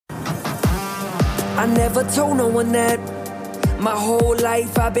I never told no one that. My whole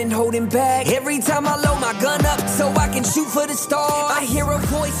life I've been holding back. Every time I load my gun up so I can shoot for the stars, I hear a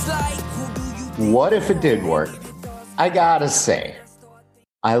voice like, who do you think? What if it did work? I gotta say,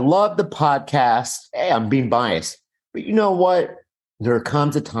 I love the podcast. Hey, I'm being biased. But you know what? There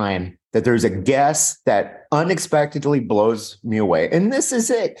comes a time that there's a guest that unexpectedly blows me away. And this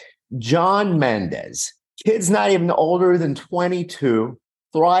is it. John Mendez. Kid's not even older than 22,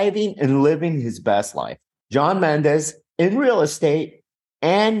 thriving and living his best life. John Mendez in real estate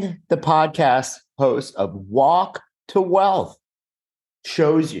and the podcast host of Walk to Wealth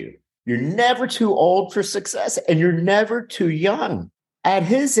shows you you're never too old for success and you're never too young. At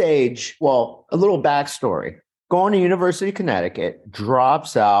his age, well, a little backstory. Going to University of Connecticut,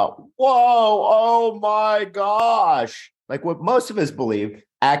 drops out. Whoa, oh my gosh. Like what most of us believe,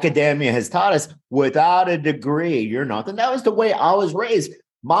 academia has taught us, without a degree, you're nothing. That was the way I was raised.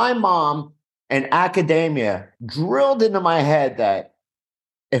 My mom and academia drilled into my head that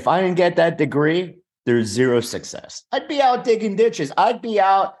if I didn't get that degree, there's zero success. I'd be out digging ditches. I'd be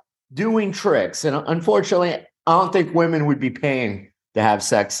out doing tricks. And unfortunately, I don't think women would be paying to have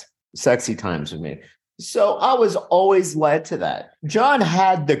sexy times with me. So I was always led to that. John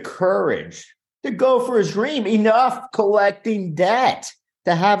had the courage to go for his dream, enough collecting debt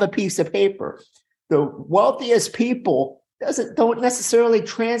to have a piece of paper. The wealthiest people don't necessarily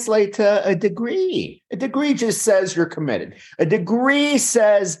translate to a degree. A degree just says you're committed. A degree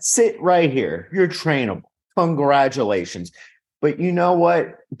says, sit right here. You're trainable. Congratulations. But you know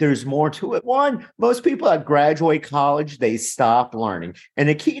what? There's more to it. One, most people that graduate college, they stop learning. And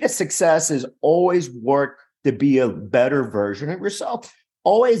the key to success is always work to be a better version of yourself.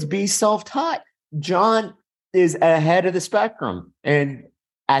 Always be self-taught. John is ahead of the spectrum. And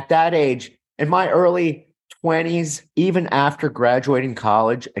at that age, in my early 20s, even after graduating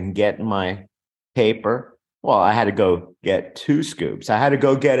college and getting my paper, well, I had to go get 2 scoops. I had to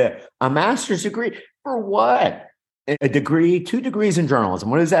go get a master's degree. For what? A degree, 2 degrees in journalism.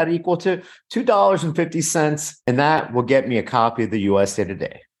 What does that equal to? $2.50. And that will get me a copy of the USA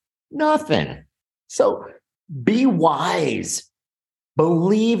Today. Nothing. So be wise.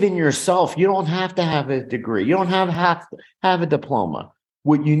 Believe in yourself. You don't have to have a degree. You don't have to have a diploma.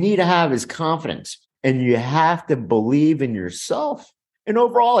 What you need to have is confidence. And you have to believe in yourself. And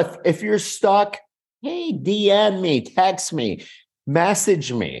overall, if you're stuck, hey, DM me, text me,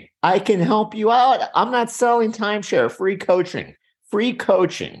 message me. I can help you out. I'm not selling timeshare, free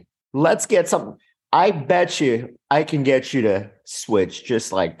coaching. Let's get something. I bet you I can get you to switch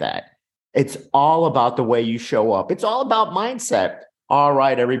just like that. It's all about the way you show up. It's all about mindset. All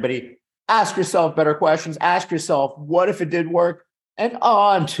right, everybody, ask yourself better questions. Ask yourself, what if it did work? And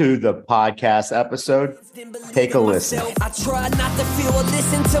on to the podcast episode. Take a listen. I try not to feel or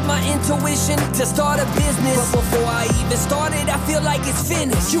listen to my intuition to start a business. But before I even started, I feel like it's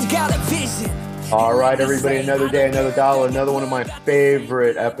finished. You got a vision. All right, everybody, another day, another dollar, another one of my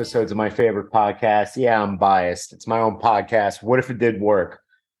favorite episodes of my favorite podcast. Yeah, I'm biased. It's my own podcast. What if it did work?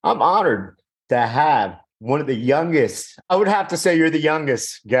 I'm honored to have one of the youngest. I would have to say you're the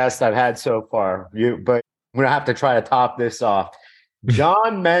youngest guest I've had so far. But I'm going to have to try to top this off.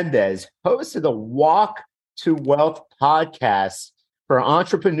 John Mendez, host of the Walk to Wealth podcast for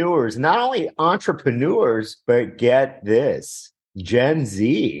entrepreneurs. Not only entrepreneurs, but get this, Gen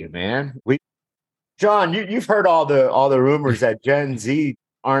Z, man. John, you've heard all the rumors that Gen Z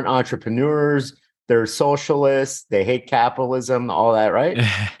aren't entrepreneurs. They're socialists. They hate capitalism, all that, right?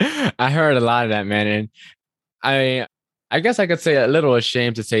 I heard a lot of that, man. And I guess I could say a little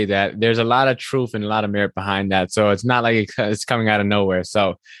ashamed to say that there's a lot of truth and a lot of merit behind that. So it's not like it's coming out of nowhere.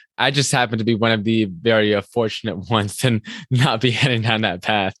 So I just happen to be one of the very fortunate ones to not be heading down that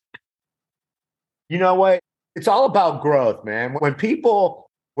path. You know what? It's all about growth, man.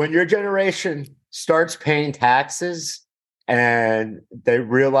 When your generation starts paying taxes and they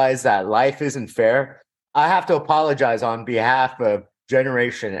realize that life isn't fair, I have to apologize on behalf of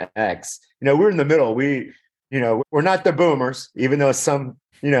Generation X. We're in the middle. We're not the boomers, even though some,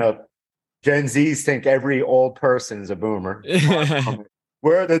 Gen Zs think every old person is a boomer.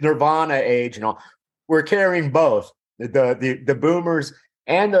 We're the Nirvana age, We're carrying both the boomers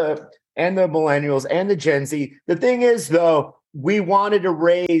and the millennials and the Gen Z. The thing is, though, we wanted to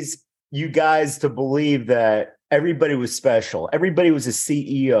raise you guys to believe that everybody was special. Everybody was a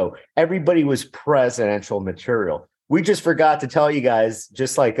CEO. Everybody was presidential material. We just forgot to tell you guys,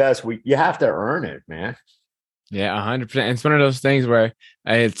 just like us, you have to earn it, man. Yeah, 100%. It's one of those things where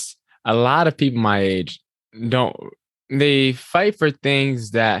it's a lot of people my age they fight for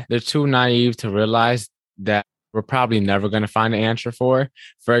things that they're too naive to realize that we're probably never going to find an answer for.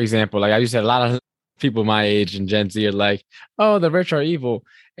 For example, like I said, a lot of people my age and Gen Z are like, oh, the rich are evil.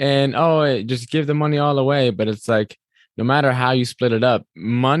 And just give the money all away. But it's like, no matter how you split it up,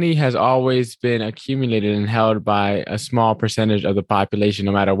 money has always been accumulated and held by a small percentage of the population,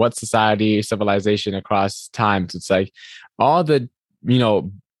 no matter what society, civilization across times. It's like all the, you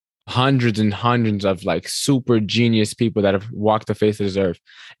know, hundreds and hundreds of like super genius people that have walked the face of this earth,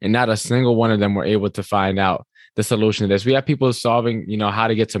 and not a single one of them were able to find out the solution to this. We have people solving, you know, how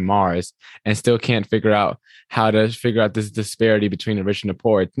to get to Mars and still can't figure out how to figure out this disparity between the rich and the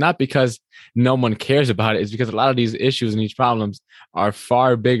poor. It's not because no one cares about it. It's because a lot of these issues and these problems are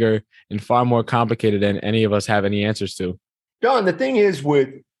far bigger and far more complicated than any of us have any answers to. John, the thing is with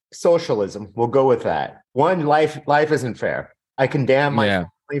socialism, we'll go with that. One, life isn't fair. I condemn my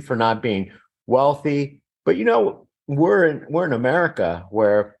family for not being wealthy, but you know, we're in America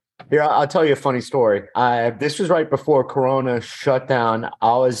where, here, I'll tell you a funny story. This was right before Corona shut down.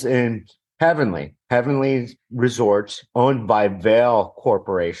 I was in Heavenly Resorts, owned by Vail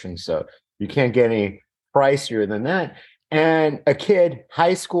Corporation. So you can't get any pricier than that. And a kid,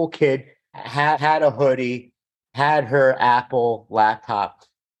 high school kid, had a hoodie, had her Apple laptop,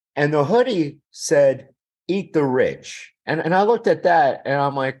 and the hoodie said, "Eat the rich." And I looked at that and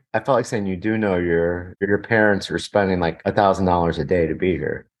I'm like, I felt like saying, you do know your parents are spending like $1,000 a day to be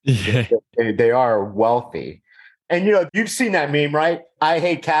here. Yeah. They are wealthy. And, you know, you've seen that meme, right? I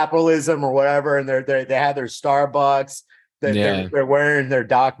hate capitalism or whatever. And they have their Starbucks. They're wearing their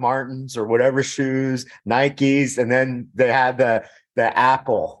Doc Martens or whatever shoes, Nikes. And then they have the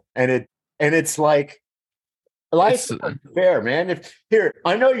Apple. And it's like, life's unfair, man.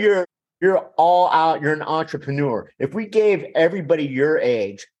 I know you're all out. You're an entrepreneur. If we gave everybody your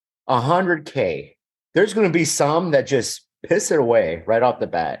age $100K, there's going to be some that just piss it away right off the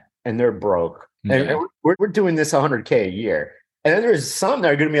bat, and they're broke. Yeah. And we're doing this $100K a year. And then there's some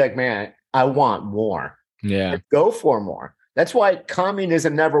that are going to be like, man, I want more. Yeah. Go for more. That's why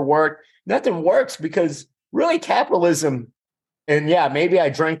communism never worked. Nothing works because really capitalism, and yeah, maybe I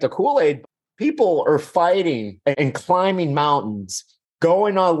drank the Kool-Aid. People are fighting and climbing mountains,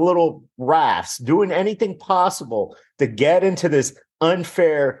 going on little rafts, doing anything possible to get into this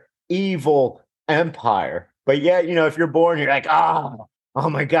unfair, evil empire. But yet, you know, if you're born, you're like, oh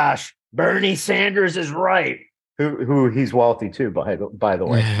my gosh, Bernie Sanders is right. Who he's wealthy too, by the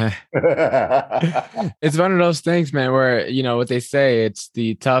way. It's one of those things, man, where, you know, what they say, it's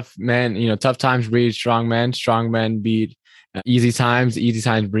the tough men, you know, tough times breed strong men beat easy times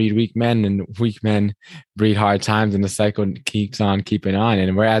breed weak men, and weak men breed hard times, and the cycle keeps on keeping on.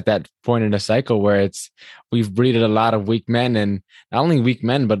 And we're at that point in the cycle where we've breeded a lot of weak men, and not only weak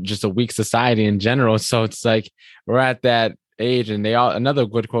men, but just a weak society in general. So it's like we're at that age, and another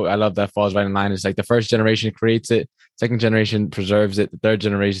good quote I love that falls right in line is like, the first generation creates it, second generation preserves it, the third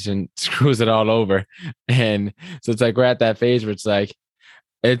generation screws it all over. And so it's like we're at that phase where it's like,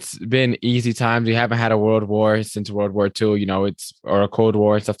 it's been easy times. We haven't had a world war since World War II, you know, or a Cold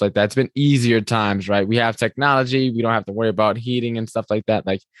War and stuff like that. It's been easier times, right? We have technology. We don't have to worry about heating and stuff like that.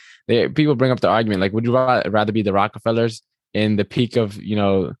 Like, people bring up the argument, like, would you rather be the Rockefellers in the peak of, you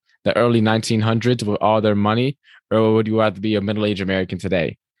know, the early 1900s with all their money, or would you rather be a middle-aged American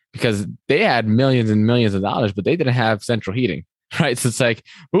today? Because they had millions and millions of dollars, but they didn't have central heating. Right. So it's like,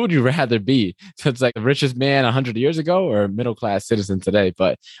 who would you rather be? So it's like the richest man 100 years ago or a middle-class citizen today.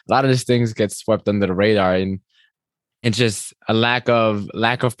 But a lot of these things get swept under the radar, and it's just a lack of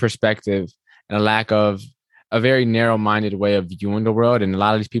perspective and a lack of a very narrow-minded way of viewing the world. And a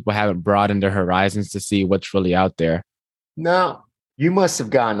lot of these people haven't broadened their horizons to see what's really out there. No, you must have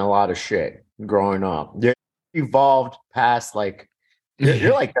gotten a lot of shit growing up. You evolved past like,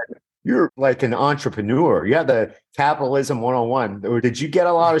 you're like that. You're like an entrepreneur. You have the capitalism 101. Or did you get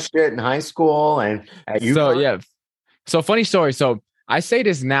a lot of shit in high school and at UConn? So, yeah. So funny story. So I say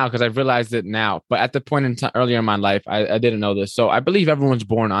this now because I've realized it now, but at the point in time earlier in my life, I didn't know this. So I believe everyone's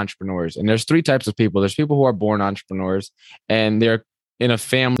born entrepreneurs, and there's three types of people. There's people who are born entrepreneurs, and they're in a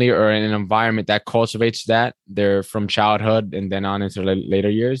family or in an environment that cultivates that. They're from childhood and then on into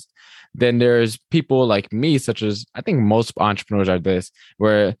later years. Then there's people like me, such as I think most entrepreneurs are this,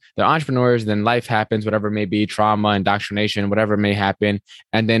 where they're entrepreneurs, then life happens, whatever it may be, trauma, indoctrination, whatever may happen.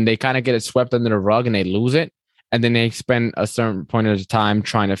 And then they kind of get it swept under the rug and they lose it. And then they spend a certain point of time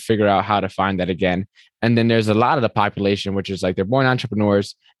trying to figure out how to find that again. And then there's a lot of the population, which is like they're born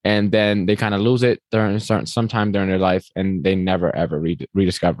entrepreneurs, and then they kind of lose it during sometime during their life, and they never, ever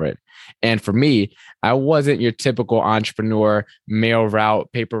rediscover it. And for me, I wasn't your typical entrepreneur, mail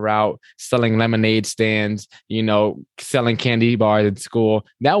route, paper route, selling lemonade stands, you know, selling candy bars in school.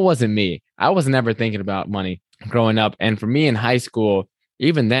 That wasn't me. I was never thinking about money growing up. And for me in high school,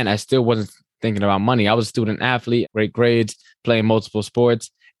 even then, I still wasn't thinking about money. I was a student athlete, great grades, playing multiple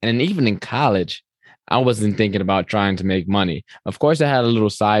sports. And then even in college, I wasn't thinking about trying to make money. Of course, I had a little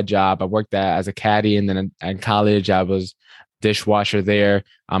side job. I worked as a caddy, and then in college, I was dishwasher there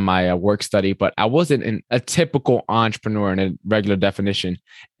on my work study, but I wasn't a typical entrepreneur in a regular definition.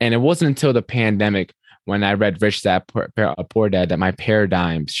 And it wasn't until the pandemic when I read Rich Dad Poor Dad that my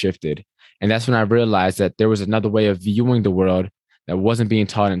paradigm shifted. And that's when I realized that there was another way of viewing the world that wasn't being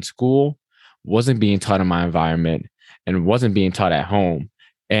taught in school, wasn't being taught in my environment, and wasn't being taught at home.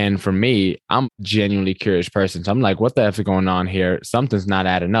 And for me, I'm a genuinely curious person. So I'm like, what the F is going on here? Something's not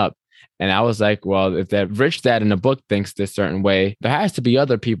adding up. And I was like, well, if that rich dad in the book thinks this certain way, there has to be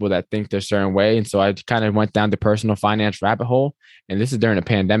other people that think this certain way. And so I kind of went down the personal finance rabbit hole. And this is during a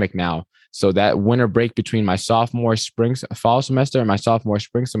pandemic now. So that winter break between my sophomore fall semester and my sophomore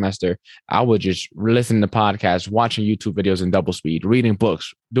spring semester, I would just listen to podcasts, watching YouTube videos in double speed, reading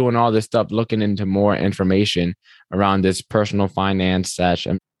books, doing all this stuff, looking into more information around this personal finance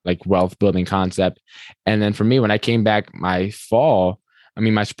 / like wealth building concept. And then for me, when I came back my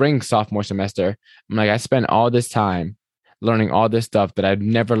spring sophomore semester, I'm like, I spent all this time learning all this stuff that I'd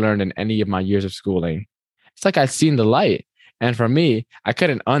never learned in any of my years of schooling. It's like I'd seen the light. And for me, I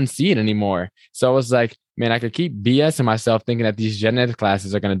couldn't unsee it anymore. So I was like, man, I could keep BSing myself thinking that these genetics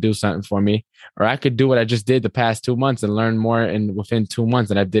classes are going to do something for me. Or I could do what I just did the past 2 months and learn more within 2 months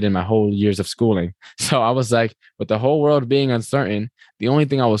than I did in my whole years of schooling. So I was like, with the whole world being uncertain, the only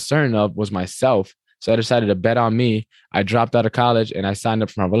thing I was certain of was myself. So I decided to bet on me. I dropped out of college and I signed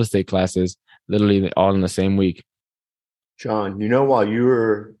up for my real estate classes, literally all in the same week. John, while you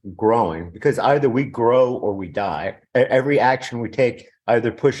were growing, because either we grow or we die, every action we take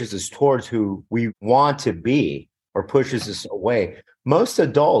either pushes us towards who we want to be or pushes us away. Most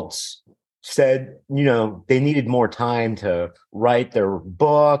adults said, they needed more time to write their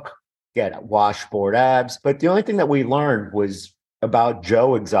book, get washboard abs. But the only thing that we learned was about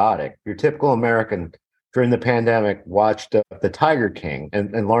Joe Exotic. Your typical American during the pandemic watched the Tiger King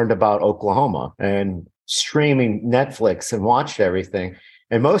and learned about Oklahoma and streaming Netflix and watched everything.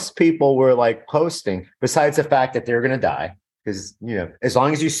 And most people were like posting, besides the fact that they're going to die, because, as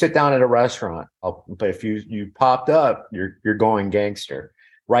long as you sit down at a restaurant, but if you popped up, you're going gangster,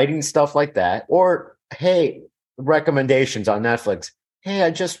 writing stuff like that. Or, hey, recommendations on Netflix. Hey,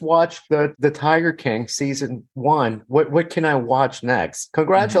 I just watched the Tiger King season 1. What can I watch next?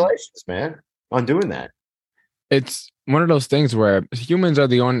 Congratulations, man, on doing that. It's one of those things where humans are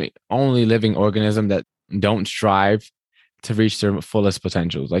the only living organism that don't strive to reach their fullest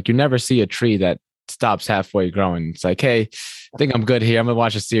potentials. Like, you never see a tree that stops halfway growing. It's like, hey, I think I'm good here. I'm gonna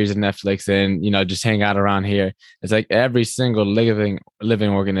watch a series of Netflix and just hang out around here. It's like every single living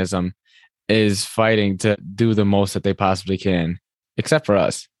organism is fighting to do the most that they possibly can, except for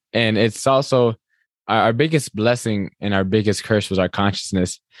us. And it's also our biggest blessing and our biggest curse was our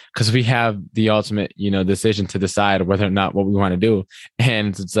consciousness, because we have the ultimate, decision to decide whether or not what we want to do.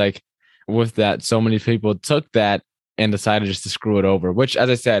 And it's like, with that, so many people took that and decided just to screw it over, which, as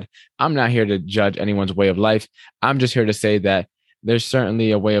I said, I'm not here to judge anyone's way of life. I'm just here to say that there's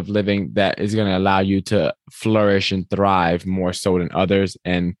certainly a way of living that is going to allow you to flourish and thrive more so than others.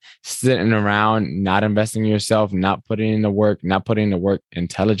 And sitting around, not investing in yourself, not putting in the work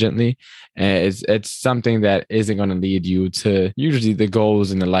intelligently, it's something that isn't going to lead you to usually the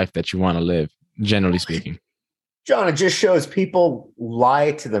goals in the life that you want to live, generally speaking. John, it just shows people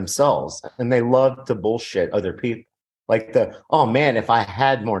lie to themselves and they love to bullshit other people. Like oh man, if I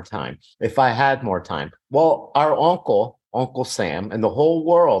had more time. Well, our Uncle Sam, and the whole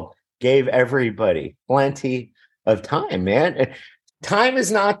world gave everybody plenty of time, man. Time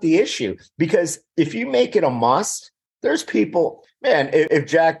is not the issue, because if you make it a must, there's people, man, if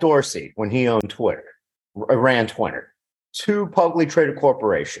Jack Dorsey, when he owned Twitter, ran Twitter, 2 publicly traded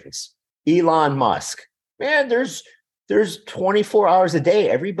corporations, Elon Musk, man, there's 24 hours a day.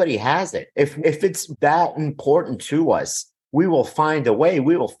 Everybody has it. If it's that important to us, we will find a way.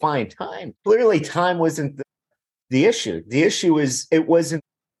 We will find time. Clearly, time wasn't the issue. The issue is it wasn't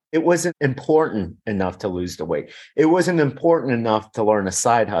important enough to lose the weight. It wasn't important enough to learn a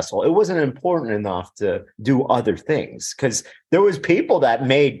side hustle. It wasn't important enough to do other things, because there was people that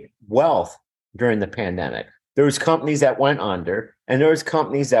made wealth during the pandemic. There was companies that went under, and there was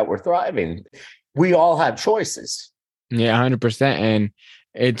companies that were thriving. We all have choices. Yeah, 100%. And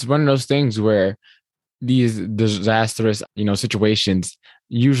it's one of those things where these disastrous, situations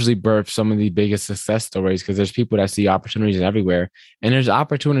usually birth some of the biggest success stories, because there's people that see opportunities everywhere, and there's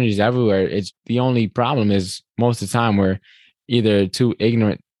opportunities everywhere. It's the only problem is most of the time we're either too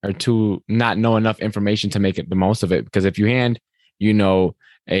ignorant or too not know enough information to make it the most of it. Because if you hand,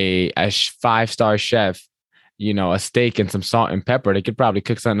 a 5-star chef, a steak and some salt and pepper, they could probably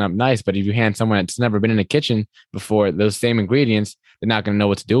cook something up nice. But if you hand someone that's never been in the kitchen before those same ingredients, they're not going to know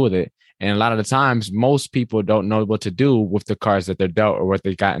what to do with it. And a lot of the times, most people don't know what to do with the cards that they're dealt or what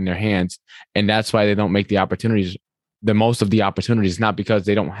they got in their hands. And that's why they don't make the opportunities, the most of the opportunities, not because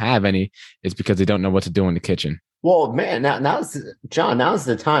they don't have any, it's because they don't know what to do in the kitchen. Well, man, now's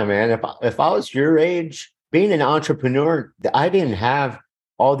the time, man. If I was your age, being an entrepreneur, I didn't have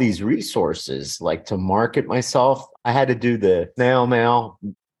all these resources like to market myself. I had to do the snail mail,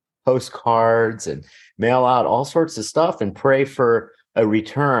 postcards, and mail out all sorts of stuff and pray for a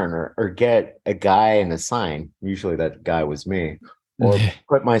return or get a guy in a sign. Usually that guy was me. Or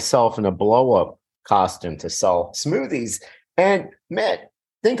put myself in a blow-up costume to sell smoothies. And man,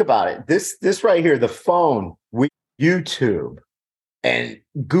 think about it. This right here, the phone, with YouTube and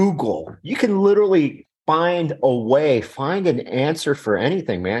Google, you can literally find an answer for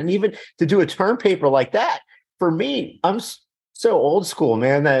anything, man. Even to do a term paper like that. For me, I'm so old school,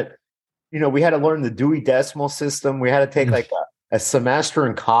 man, that, we had to learn the Dewey Decimal System. We had to take like a semester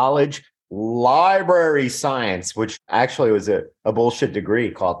in college, library science, which actually was a bullshit degree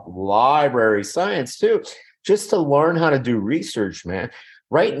called library science too, just to learn how to do research, man.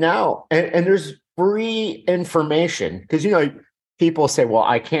 Right now, and there's free information because, people say, well,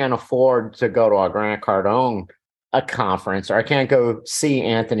 I can't afford to go to a Grant Cardone conference, or I can't go see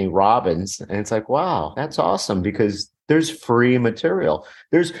Anthony Robbins. And it's like, wow, that's awesome because there's free material.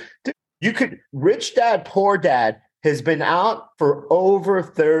 Rich Dad, Poor Dad has been out for over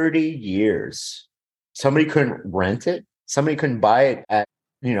 30 years. Somebody couldn't rent it. Somebody couldn't buy it at,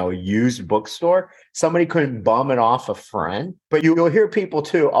 a used bookstore. Somebody couldn't bum it off a friend. But you'll hear people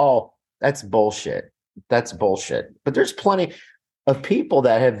too, oh, that's bullshit. That's bullshit. But there's plenty of people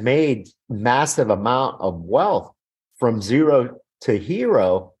that have made massive amount of wealth from zero to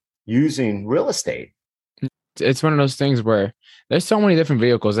hero using real estate. It's one of those things where there's so many different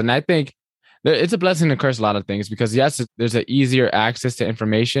vehicles. And I think it's a blessing to curse a lot of things because yes, there's an easier access to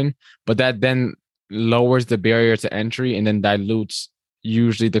information, but that then lowers the barrier to entry and then dilutes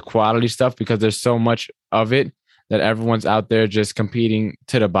usually the quality stuff because there's so much of it that everyone's out there just competing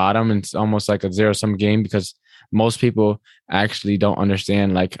to the bottom. And it's almost like a zero-sum game because most people actually don't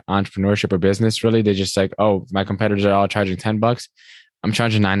understand like entrepreneurship or business really. They're just like, oh, my competitors are all charging $10. I'm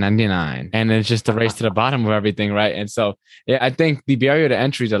charging $9.99. And it's just a race to the bottom of everything, right? And so yeah, I think the barrier to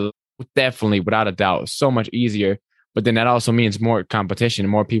entry is definitely, without a doubt, so much easier. But then that also means more competition,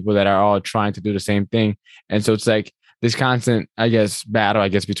 more people that are all trying to do the same thing. And so it's like this constant, battle,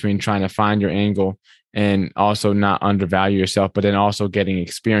 between trying to find your angle and also not undervalue yourself, but then also getting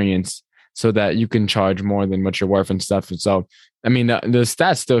experience so that you can charge more than what you're worth and stuff. And so, the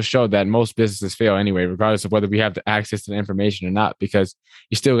stats still show that most businesses fail anyway, regardless of whether we have the access to the information or not, because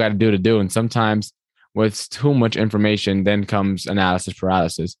you still got to do to do. And sometimes with too much information, then comes analysis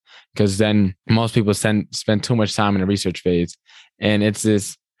paralysis, because then most people spend too much time in the research phase. And it's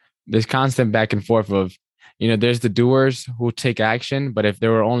this constant back and forth of, there's the doers who take action, but if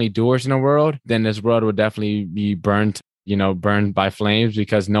there were only doers in the world, then this world would definitely be burned by flames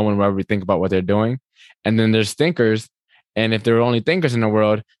because no one will ever think about what they're doing. And then there's thinkers. And if there were only thinkers in the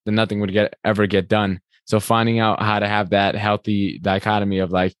world, then nothing would ever get done. So finding out how to have that healthy dichotomy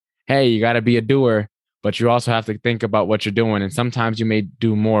of like, hey, you got to be a doer, but you also have to think about what you're doing. And sometimes you may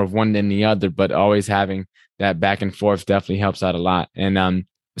do more of one than the other, but always having that back and forth definitely helps out a lot. And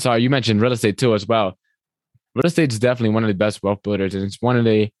sorry, you mentioned real estate too as well. Real estate is definitely one of the best wealth builders. And it's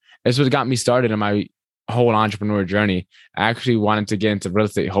what got me started in my whole entrepreneur journey. I actually wanted to get into real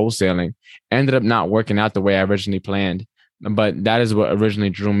estate wholesaling. Ended up not working out the way I originally planned. But that is what originally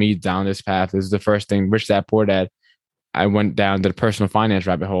drew me down this path. This is the first thing, Rich Dad Poor Dad. I went down to the personal finance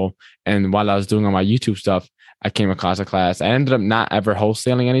rabbit hole. And while I was doing all my YouTube stuff, I came across a class. I ended up not ever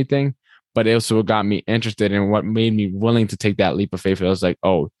wholesaling anything, but it also got me interested in what made me willing to take that leap of faith. I was like,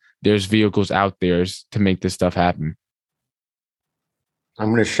 oh, there's vehicles out there to make this stuff happen. I'm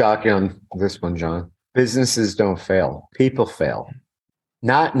going to shock you on this one, John. Businesses don't fail. People fail.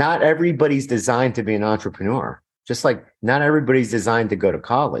 Not everybody's designed to be an entrepreneur. Just like not everybody's designed to go to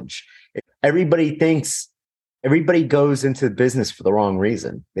college. Everybody goes into business for the wrong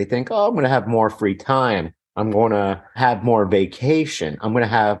reason. They think, oh, I'm going to have more free time. I'm going to have more vacation. I'm going to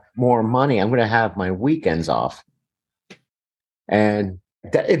have more money. I'm going to have my weekends off. And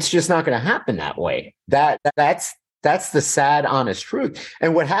it's just not going to happen that way. That's the sad, honest truth.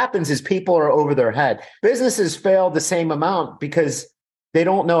 And what happens is people are over their head. Businesses fail the same amount because they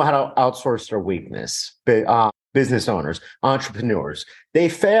don't know how to outsource their weakness. Business owners, entrepreneurs, they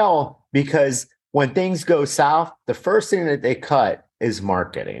fail because when things go south, the first thing that they cut is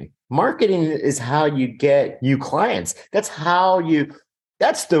marketing. Marketing is how you get new clients. That's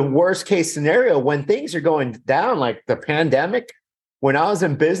the worst case scenario when things are going down, like the pandemic. When I was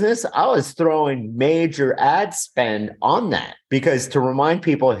in business, I was throwing major ad spend on that because to remind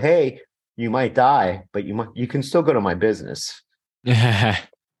people, hey, you might die, but you can still go to my business. Yeah.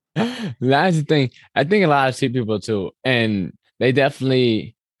 That's the thing. I think a lot of people too, and they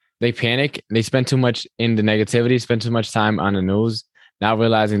panic. They spend too much in the negativity, spend too much time on the news, not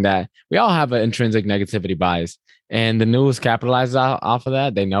realizing that we all have an intrinsic negativity bias, and the news capitalizes off of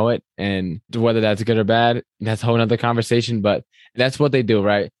that. They know it, and whether that's good or bad, that's a whole nother conversation. But that's what they do,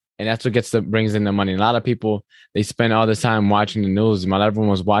 right? And that's what brings in the money. And a lot of people, they spend all this time watching the news. While everyone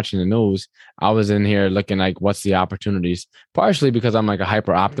was watching the news, I was in here looking like, what's the opportunities? Partially because I'm like a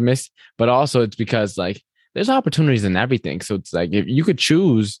hyper optimist, but also it's because like there's opportunities in everything. So it's like if you could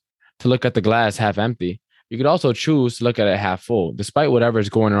choose to look at the glass half empty, you could also choose to look at it half full. Despite whatever is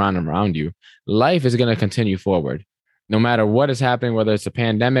going around you, life is going to continue forward. No matter what is happening, whether it's a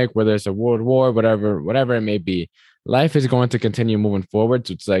pandemic, whether it's a world war, whatever it may be, life is going to continue moving forward.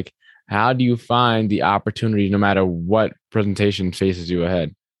 So it's like, how do you find the opportunity no matter what presentation faces you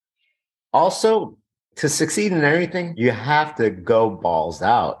ahead? Also, to succeed in anything, you have to go balls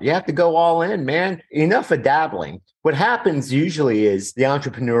out. You have to go all in, man. Enough of dabbling. What happens usually is the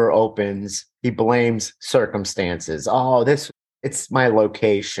entrepreneur opens, he blames circumstances. Oh, it's my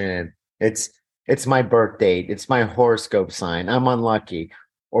location. It's my birth date. It's my horoscope sign. I'm unlucky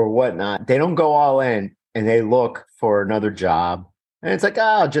or whatnot. They don't go all in and they look for another job. And it's like, oh,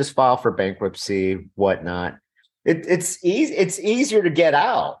 I'll just file for bankruptcy, whatnot. It's easy. It's easier to get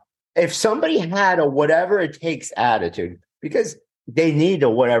out. If somebody had a whatever it takes attitude, because they need a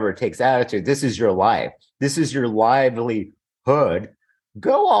whatever it takes attitude, this is your life. This is your livelihood.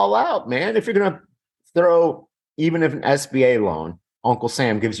 Go all out, man. If you're going to throw, even if an SBA loan, Uncle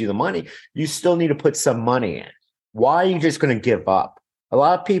Sam gives you the money, you still need to put some money in. Why are you just going to give up? A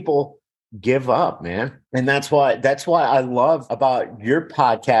lot of people give up, man. And that's why I love about your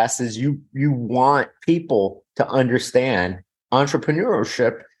podcast is you want people to understand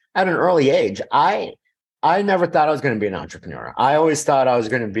entrepreneurship at an early age. I never thought I was going to be an entrepreneur. I always thought I was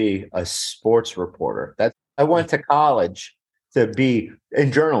going to be a sports reporter. I went to college to be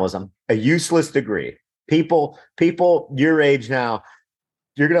in journalism, a useless degree. People your age now,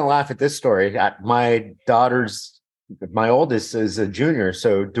 you're going to laugh at this story. My oldest is a junior,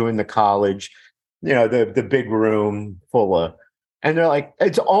 so doing the college, the big room full of, and they're like,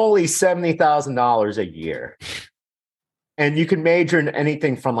 it's only $70,000 a year. And you can major in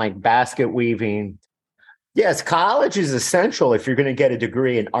anything from like basket weaving. Yes, college is essential if you're going to get a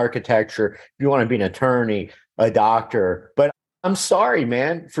degree in architecture, if you want to be an attorney, a doctor. But I'm sorry,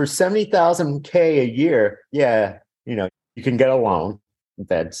 man, for $70,000 a year, yeah, you can get a loan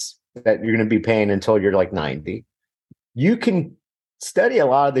that you're going to be paying until you're like 90. You can study a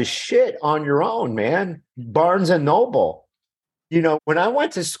lot of this shit on your own, man. Barnes and Noble. When I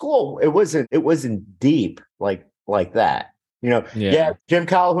went to school, it wasn't deep like that. Yeah, Jim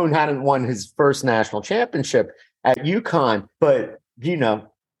Calhoun hadn't won his first national championship at UConn, but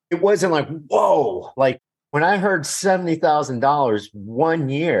it wasn't like, whoa, like when I heard $70,000 one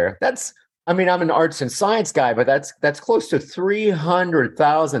year, I'm an arts and science guy, but that's close to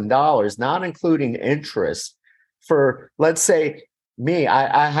 $300,000, not including interest for, let's say, me.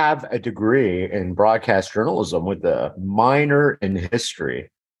 I have a degree in broadcast journalism with a minor in history.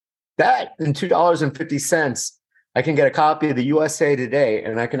 That in $2.50, I can get a copy of the USA Today,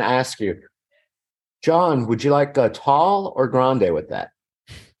 and I can ask you, John, would you like a tall or grande with that?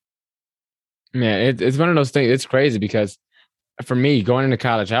 Man, it's one of those things. It's crazy because for me, going into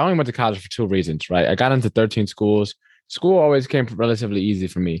college, I only went to college for two reasons, right? I got into 13 schools. School always came relatively easy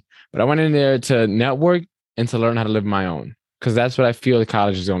for me, but I went in there to network and to learn how to live my own, because that's what I feel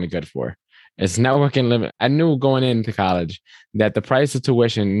college is only good for. It's networking, living. I knew going into college that the price of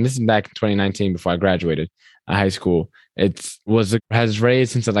tuition, and this is back in 2019 before I graduated high school, has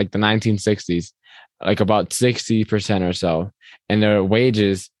raised since like the 1960s, like about 60% or so. And their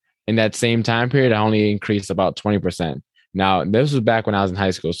wages in that same time period only increased about 20%. Now, this was back when I was in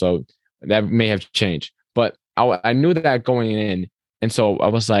high school, so that may have changed. But I knew that going in. And so I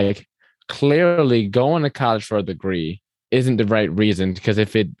was like, clearly going to college for a degree isn't the right reason, because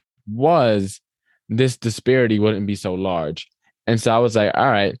if it was, this disparity wouldn't be so large. And so I was like, all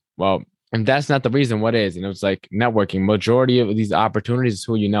right, well, if that's not the reason, what is? And it was like networking. Majority of these opportunities is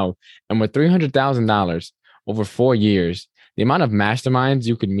who you know. And with $300,000 over 4 years, the amount of masterminds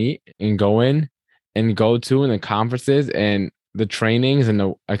you could meet and go in and go to, and the conferences and the trainings and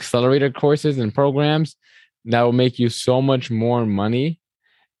the accelerator courses and programs, that will make you so much more money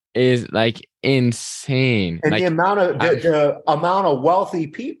is like insane. And Like, the amount of wealthy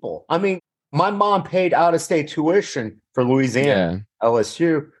people. I mean, my mom paid out of state tuition for Louisiana, yeah,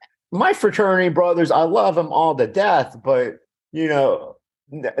 LSU. My fraternity brothers, I love them all to death, but you know,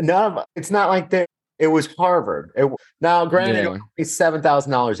 none of it's not like that. It was Harvard. Now, granted, it yeah, was only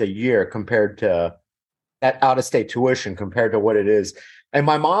 $7,000 a year compared to that out of state tuition compared to what it is. And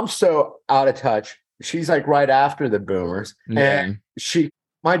my mom's so out of touch. She's like right after the boomers, and yeah,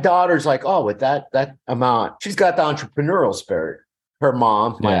 my daughter's like, oh, with that amount, she's got the entrepreneurial spirit. Her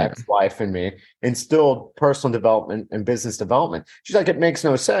mom, my yeah. ex-wife, and me instilled personal development and business development. She's like, it makes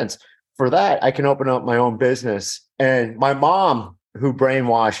no sense. For that, I can open up my own business. And my mom, who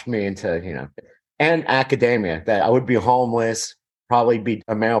brainwashed me into, and academia, that I would be homeless, probably be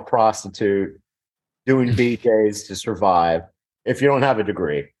a male prostitute, doing BJs to survive if you don't have a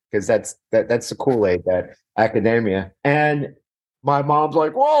degree, because that's the Kool-Aid, that academia. And my mom's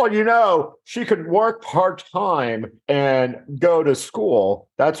like, well, she could work part-time and go to school.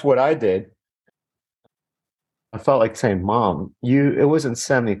 That's what I did. I felt like saying, Mom, it wasn't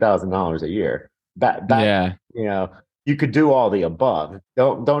 $70,000 a year. Back, Yeah. you could do all the above.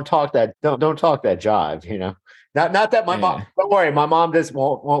 Don't talk don't talk that jive. Not that my mom. Yeah. Don't worry, my mom just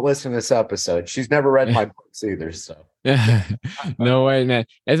won't listen to this episode. She's never read my books either. So Yeah. No way, man.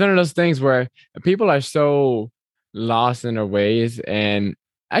 It's one of those things where people are so lost in their ways, and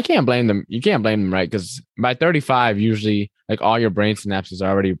I can't blame them. You can't blame them, right? Because by 35, usually like all your brain synapses are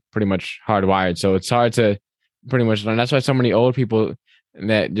already pretty much hardwired. So it's hard to pretty much learn. That's why so many old people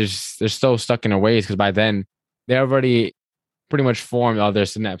that they're so stuck in their ways, because by then they're already pretty much formed all their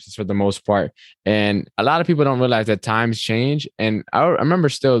synapses for the most part. And a lot of people don't realize that times change. And I remember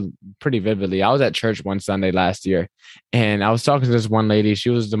still pretty vividly, I was at church one Sunday last year, and I was talking to this one lady. She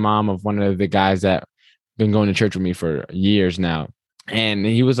was the mom of one of the guys that been going to church with me for years now. And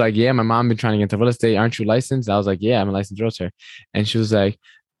he was like, yeah, my mom been trying to get into real estate. Aren't you licensed? I was like, yeah, I'm a licensed realtor. And she was like,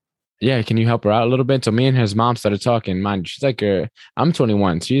 yeah, can you help her out a little bit? So me and his mom started talking. Mind, she's like, I'm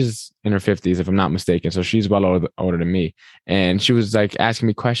 21. She's in her 50s, if I'm not mistaken. So she's well older than me. And she was like asking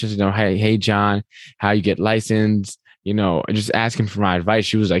me questions, hey, John, how you get licensed, just asking for my advice.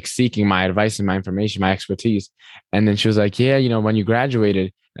 She was like seeking my advice and my information, my expertise. And then she was like, yeah, when you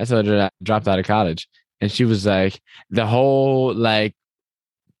graduated, that's how I dropped out of college. And she was like, the whole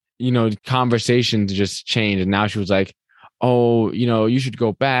conversation just changed. And now she was like, oh, you should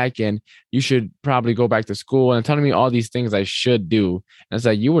go back and you should probably go back to school, and telling me all these things I should do. And it's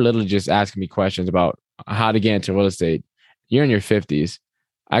like, you were literally just asking me questions about how to get into real estate. You're in your 50s.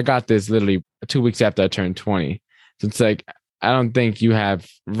 I got this literally 2 weeks after I turned 20. So it's like, I don't think you have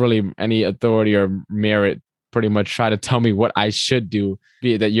really any authority or merit pretty much try to tell me what I should do,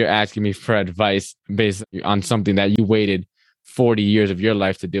 be it that you're asking me for advice based on something that you waited 40 years of your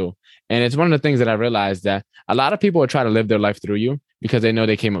life to do. And it's one of the things that I realized, that a lot of people will try to live their life through you because they know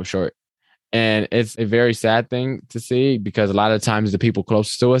they came up short. And it's a very sad thing to see, because a lot of times the people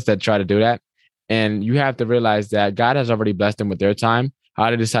closest to us that try to do that. And you have to realize that God has already blessed them with their time. How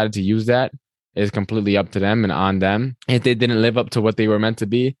they decided to use that is completely up to them and on them. If they didn't live up to what they were meant to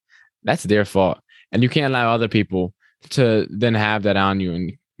be, that's their fault. And you can't allow other people to then have that on you.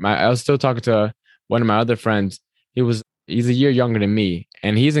 And I was still talking to one of my other friends. He's a year younger than me,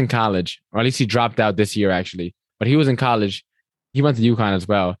 and he's in college, or at least he dropped out this year, actually. But he was in college. He went to UConn as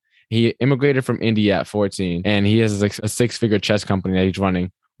well. He immigrated from India at 14, and he has like a 6-figure chess company that he's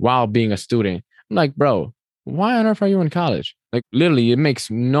running while being a student. I'm like, bro, why on earth are you in college? Like, literally, it makes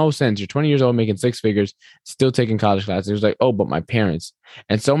no sense. You're 20 years old, making 6 figures, still taking college classes. He was like, oh, but my parents.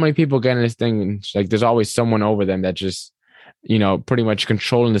 And so many people get in this thing, and like, there's always someone over them that just, pretty much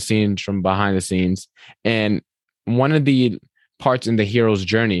controlling the scenes from behind the scenes. And one of the parts in the hero's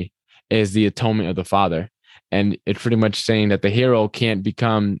journey is the atonement of the father. And it's pretty much saying that the hero can't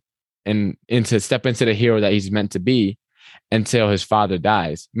become step into the hero that he's meant to be until his father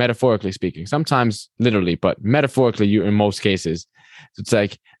dies, metaphorically speaking. Sometimes literally, but metaphorically, you in most cases. It's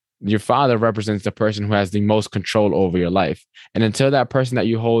like your father represents the person who has the most control over your life. And until that person that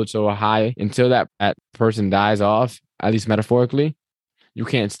you hold so high, until that person dies off, at least metaphorically, you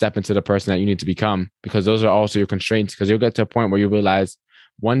can't step into the person that you need to become, because those are also your constraints. Because you'll get to a point where you realize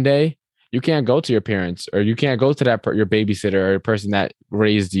one day you can't go to your parents, or you can't go to your babysitter or the person that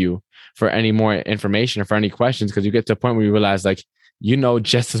raised you for any more information or for any questions, because you get to a point where you realize like,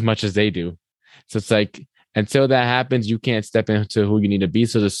 just as much as they do. So it's like, until that happens, you can't step into who you need to be.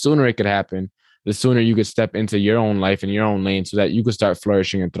 So the sooner it could happen, the sooner you could step into your own life and your own lane, so that you could start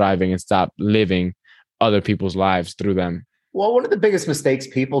flourishing and thriving and stop living other people's lives through them. Well, one of the biggest mistakes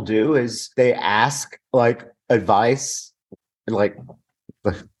people do is they ask like advice, like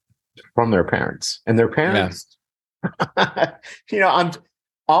from their parents, and their Yeah. parents, I'm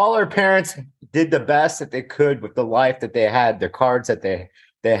all our parents did the best that they could with the life that they had, the cards that they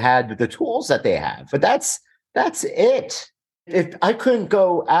had, the tools that they have. But that's it. If I couldn't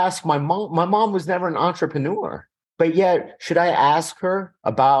go ask my mom was never an entrepreneur. But yet, should I ask her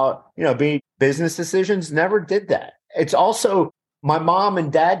about, being business decisions? Never did that. It's also my mom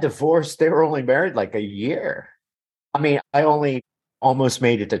and dad divorced. They were only married like a year. I mean, I only almost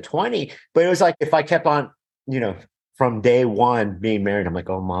made it to 20, but it was like if I kept on, from day one being married, I'm like,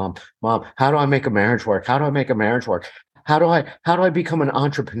 oh, mom, how do I make a marriage work? How do I make a marriage work? How do I become an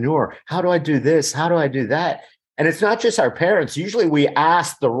entrepreneur? How do I do this? How do I do that? And it's not just our parents. Usually we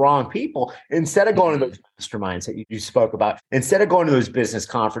ask the wrong people instead of going to those masterminds that you spoke about, instead of going to those business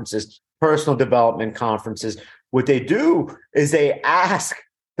conferences, personal development conferences. What they do is they ask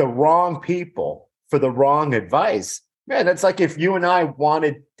the wrong people for the wrong advice. Man, that's like if you and I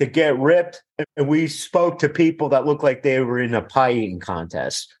wanted to get ripped and we spoke to people that looked like they were in a pie eating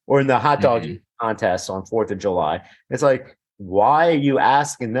contest or in the hot dog eating contest on 4th of July. It's like, why are you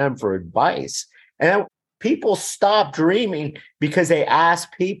asking them for advice? And people stop dreaming because they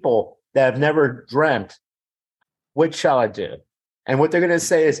ask people that have never dreamt, what shall I do? And what they're going to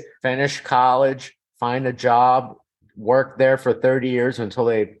say is finish college, find a job, work there for 30 years until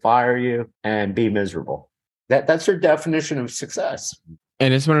they fire you and be miserable. That's their definition of success.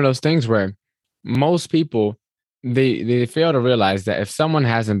 And it's one of those things where most people, they fail to realize that if someone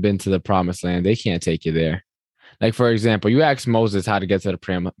hasn't been to the promised land, they can't take you there. Like, for example, you ask Moses how to get to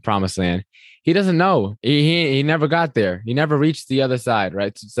the promised land. He doesn't know. He never got there. He never reached the other side,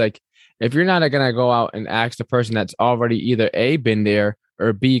 right? So it's like, if you're not going to go out and ask the person that's already either A, been there,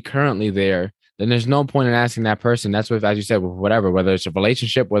 or B, currently there, then there's no point in asking that person. That's what, as you said, whatever, whether it's a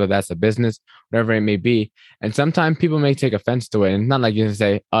relationship, whether that's a business, whatever it may be. And sometimes people may take offense to it. And it's not like you can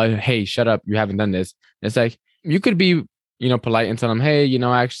say, hey, shut up, you haven't done this. It's like, you could be, polite and tell them, hey,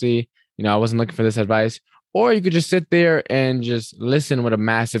 actually, I wasn't looking for this advice. Or you could just sit there and just listen with a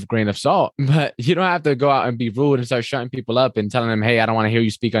massive grain of salt. But you don't have to go out and be rude and start shutting people up and telling them, hey, I don't want to hear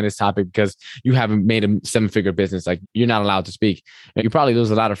you speak on this topic because you haven't made a 7-figure business. Like, you're not allowed to speak. And you probably lose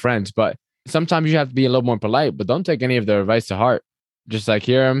a lot of friends. But sometimes you have to be a little more polite, but don't take any of their advice to heart. Just like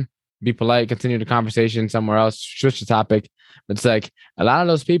hear them, be polite, continue the conversation somewhere else, switch the topic. But it's like a lot of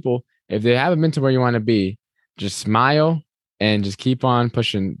those people, if they haven't been to where you want to be, just smile and just keep on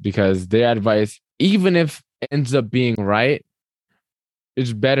pushing, because their advice, even if it ends up being right,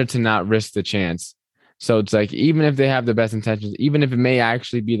 it's better to not risk the chance. So it's like, even if they have the best intentions, even if it may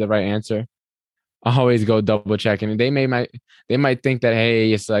actually be the right answer, always go double check. And they might think that,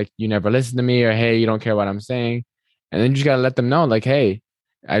 hey, it's like, you never listen to me, or hey, you don't care what I'm saying. And then you just got to let them know, like, hey,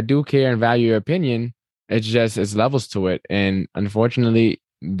 I do care and value your opinion. It's levels to it. And unfortunately,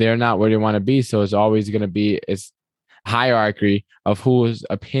 they're not where they want to be. So it's always going to be it's hierarchy of whose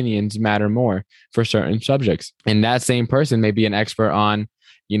opinions matter more for certain subjects. And that same person may be an expert on,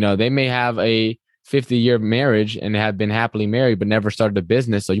 they may have a 50-year marriage and have been happily married, but never started a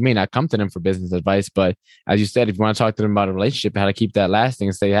business. So you may not come to them for business advice. But as you said, if you want to talk to them about a relationship, how to keep that lasting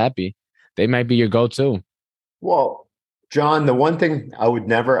and stay happy, they might be your go-to. Well, John, the one thing I would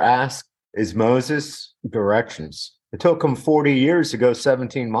never ask is Moses directions. It took him 40 years to go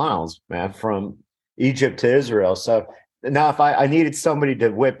 17 miles, man, from Egypt to Israel. So now if I needed somebody to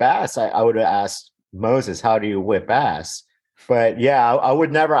whip ass, I would have asked Moses, how do you whip ass? But yeah, I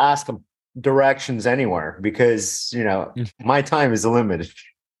would never ask him directions anywhere because, my time is limited.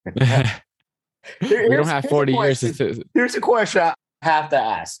 We don't have 40 years. Here's a question I have to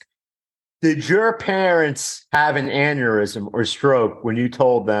ask. Did your parents have an aneurysm or stroke when you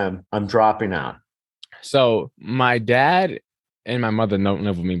told them I'm dropping out? So my dad and my mother don't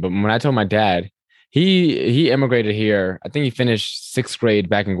live with me, but when I told my dad, he immigrated here. I think he finished 6th grade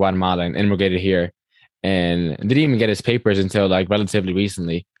back in Guatemala and immigrated here, and didn't even get his papers until like relatively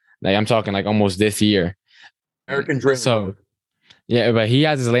recently. Like, I'm talking like almost this year. American dream. So yeah, but he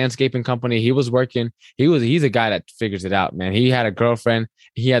has his landscaping company. He was working. He's a guy that figures it out, man. He had a girlfriend.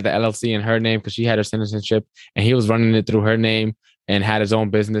 He had the LLC in her name because she had her citizenship, and he was running it through her name and had his own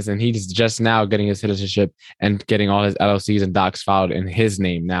business. And he's just now getting his citizenship and getting all his LLCs and docs filed in his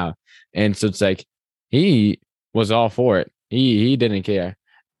name now. And so it's like, he was all for it. He didn't care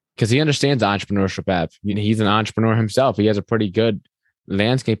because he understands the entrepreneurship app. He's an entrepreneur himself. He has a pretty good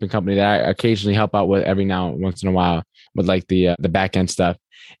landscaping company that I occasionally help out with every once in a while with like the back end stuff.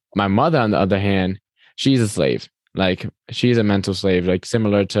 My mother, on the other hand, she's a slave. Like, she's a mental slave, like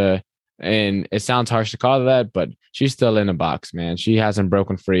similar to And it sounds harsh to call it that, but she's still in a box, man. She hasn't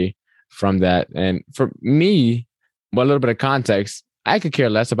broken free from that. And for me, well, a little bit of context, I could care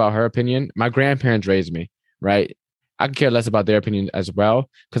less about her opinion. My grandparents raised me, right? I could care less about their opinion as well,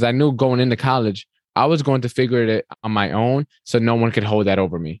 because I knew going into college, I was going to figure it on my own, so no one could hold that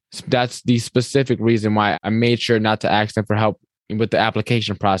over me. So that's the specific reason why I made sure not to ask them for help with the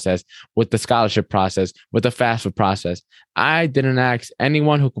application process, with the scholarship process, with the FAFSA process. I didn't ask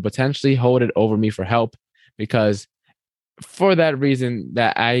anyone who could potentially hold it over me for help, because for that reason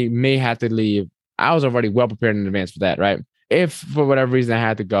that I may have to leave, I was already well prepared in advance for that, right? If for whatever reason I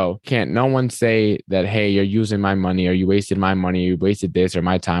had to go, can't no one say that, hey, you're using my money, or you wasted my money, or you wasted this, or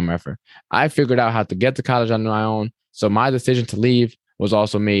my time or effort. I figured out how to get to college on my own. So my decision to leave was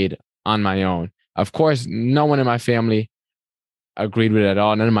also made on my own. Of course, no one in my family agreed with it at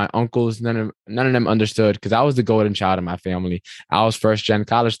all. None of my uncles, none of them understood, because I was the golden child in my family. I was first gen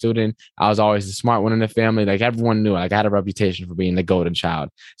college student. I was always the smart one in the family. Like, everyone knew, like, I had a reputation for being the golden child.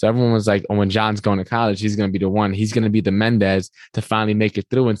 So everyone was like, oh, when John's going to college, he's going to be the one. He's going to be the Mendez to finally make it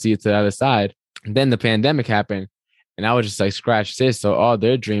through and see it to the other side. And then the pandemic happened, and I was just like, scratch this. So all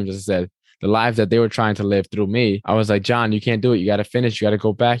their dreams, as I said, the lives that they were trying to live through me, I was like, John, you can't do it. You got to finish. You got to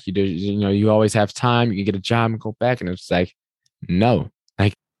go back. You always have time. You can get a job and go back. And it's like, no,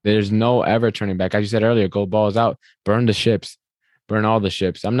 like, there's no ever turning back. As you said earlier, go balls out, burn the ships, burn all the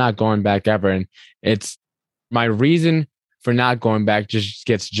ships. I'm not going back ever. And it's my reason for not going back just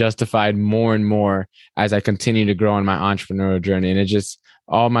gets justified more and more as I continue to grow on my entrepreneurial journey. And it just,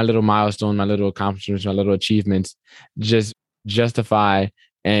 all my little milestones, my little accomplishments, my little achievements just justify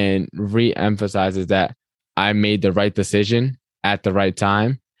and re-emphasizes that I made the right decision at the right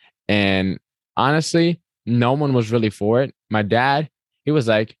time. And honestly, no one was really for it. My dad, he was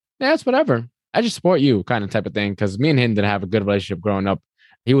like, yeah, it's whatever. I just support you, kind of type of thing. Because me and him didn't have a good relationship growing up.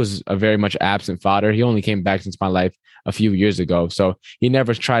 He was a very much absent father. He only came back into my life a few years ago. So he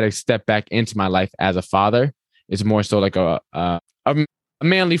never tried to step back into my life as a father. It's more so like a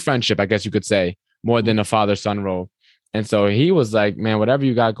manly friendship, I guess you could say, more than a father-son role. And so he was like, man, whatever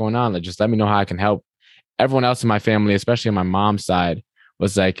you got going on, like, just let me know how I can help. Everyone else in my family, especially on my mom's side,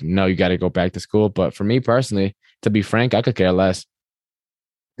 was like, no, you got to go back to school. But for me personally, to be frank, I could care less.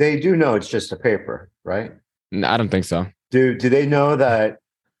 They do know it's just a paper, right? No, I don't think so. Do they know that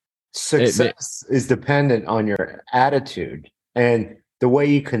success is dependent on your attitude and the way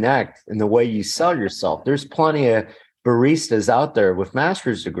you connect and the way you sell yourself? There's plenty of baristas out there with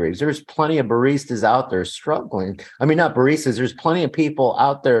master's degrees. There's plenty of baristas out there struggling. I mean, not baristas. There's plenty of people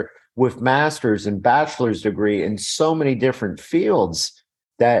out there with master's and bachelor's degree in so many different fields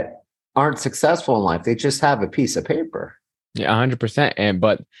that aren't successful in life. They just have a piece of paper. Yeah, 100%.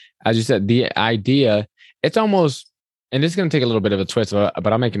 But as you said, the idea, it's almost, and this is going to take a little bit of a twist, but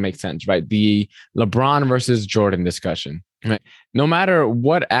I'll make it make sense, right? The LeBron versus Jordan discussion, right? No matter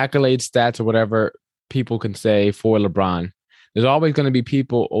what accolades, stats, or whatever people can say for LeBron, there's always going to be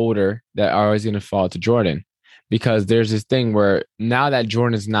people older that are always going to fall to Jordan, because there's this thing where now that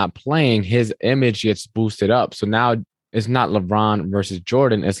Jordan is not playing, his image gets boosted up. So now it's not LeBron versus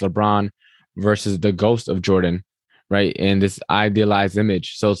Jordan, it's LeBron versus the ghost of Jordan, right? And this idealized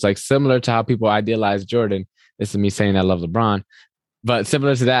image. So it's like similar to how people idealize Jordan. This is me saying I love LeBron, but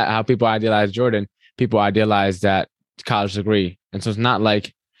similar to that, how people idealize Jordan, people idealize that college degree. And so it's not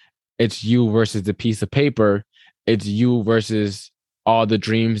like it's you versus the piece of paper. It's you versus all the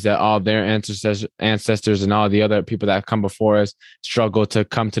dreams that all their ancestors and all the other people that come before us struggle to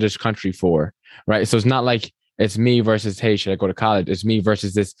come to this country for, right? So it's not like it's me versus, hey, should I go to college? It's me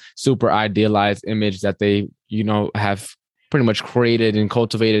versus this super idealized image that they, have pretty much created and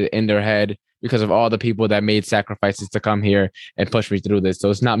cultivated in their head because of all the people that made sacrifices to come here and push me through this. So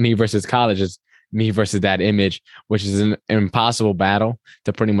it's not me versus college. It's me versus that image, which is an impossible battle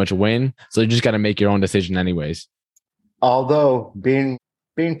to pretty much win. So you just got to make your own decision anyways. Although being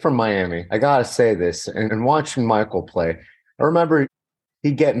from Miami, I got to say this, and watching Michael play, I remember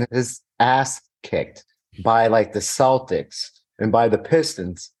he getting his ass kicked by like the Celtics and by the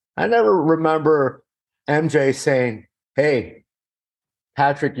Pistons. I never remember MJ saying, hey,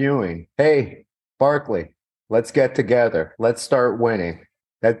 Patrick Ewing, hey, Barkley, let's get together. Let's start winning.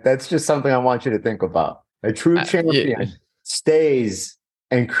 That's just something I want you to think about. A true champion stays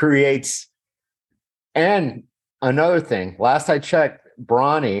and creates. And another thing, last I checked,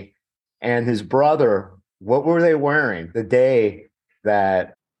 Bronny and his brother, what were they wearing the day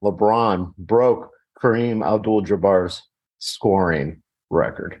that LeBron broke Kareem Abdul-Jabbar's scoring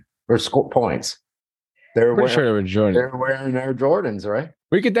record or points? Pretty sure they were Jordan. They're wearing their Jordans, right?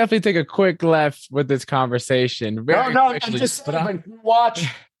 We could definitely take a quick left with this conversation. I'm just saying, watch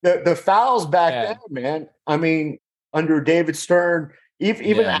the fouls back then, man. I mean, under David Stern,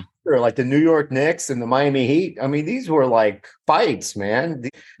 even after like the New York Knicks and the Miami Heat, I mean, these were like fights, man.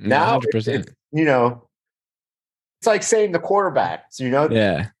 Now 100%. It's like saying the quarterbacks,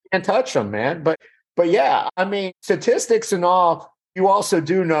 Yeah. can't touch them, man. But yeah, I mean, statistics and all, you also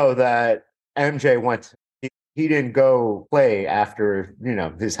do know that MJ he didn't go play after,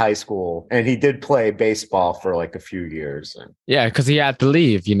 his high school, and he did play baseball for like a few years. Yeah, because he had to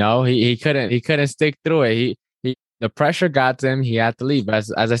leave, he couldn't stick through it. The pressure got to him. He had to leave.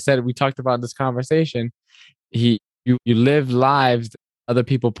 As I said, we talked about this conversation. You live lives other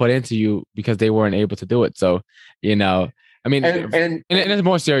people put into you because they weren't able to do it. So, I mean, and in a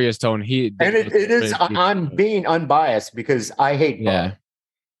more serious tone, it is. I'm being unbiased because I hate both.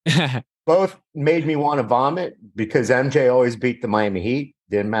 Yeah. Both made me want to vomit because MJ always beat the Miami Heat.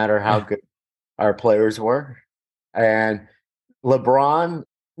 Didn't matter how good our players were, and LeBron,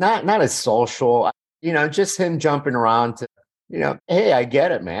 not as social. Just him jumping around to, hey, I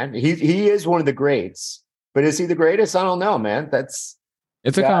get it, man. He is one of the greats, but is he the greatest? I don't know, man. It's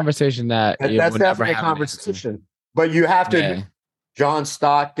a conversation that's definitely a conversation. But you have to, John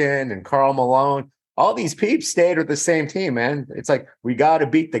Stockton and Karl Malone, all these peeps stayed with the same team, man. It's like, we got to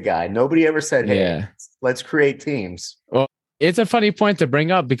beat the guy. Nobody ever said, hey, let's create teams. Well, it's a funny point to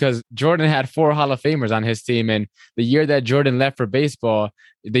bring up because Jordan had 4 Hall of Famers on his team. And the year that Jordan left for baseball,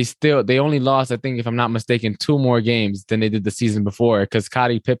 they only lost, I think, if I'm not mistaken, 2 more games than they did the season before because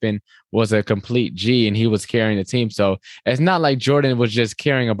Scottie Pippen was a complete G and he was carrying the team. So it's not like Jordan was just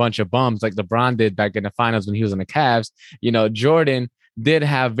carrying a bunch of bums like LeBron did back in the finals when he was on the Cavs. Jordan did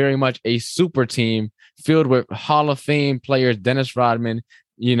have very much a super team filled with Hall of Fame players, Dennis Rodman,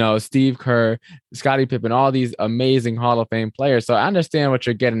 Steve Kerr, Scottie Pippen, all these amazing Hall of Fame players. So I understand what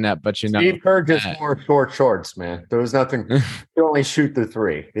you're getting at, but Steve Kerr just wore short shorts, man. There was nothing. He only shoot the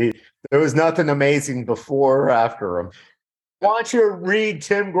 3. There was nothing amazing before or after him. I want you to read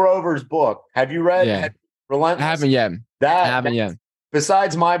Tim Grover's book. Have you read Relentless? I haven't yet. I haven't yet.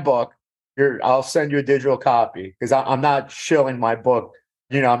 Besides my book, I'll send you a digital copy because I'm not shilling my book.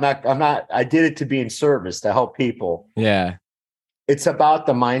 I'm not. I did it to be in service to help people. Yeah. It's about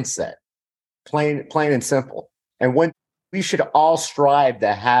the mindset, plain and simple. And when we should all strive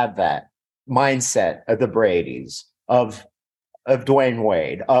to have that mindset of the Bradys, of Dwayne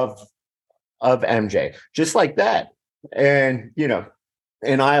Wade, of MJ, just like that. And,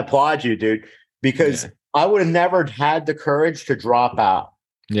 and I applaud you, dude, because I would have never had the courage to drop out.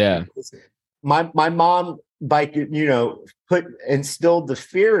 Yeah. My mom, instilled the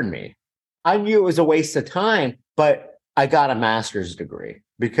fear in me. I knew it was a waste of time, but I got a master's degree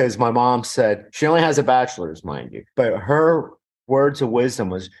because my mom said she only has a bachelor's, mind you, but her words of wisdom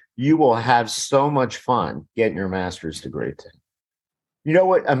was, you will have so much fun getting your master's degree. You know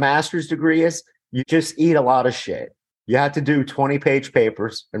what a master's degree is? You just eat a lot of shit. You have to do 20-page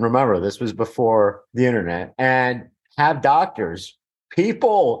papers. And remember, this was before the internet, and have doctors,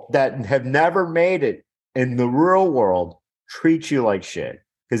 people that have never made it in the real world, treat you like shit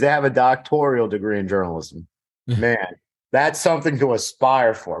because they have a doctoral degree in journalism. Man, that's something to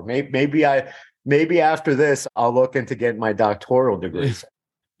aspire for. Maybe after this, I'll look into getting my doctoral degrees.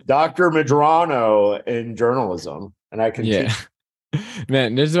 Dr. Medrano in journalism, and I can teach.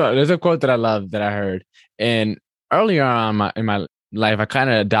 Man, there's a quote that I love that I heard, and earlier on in my life, I kind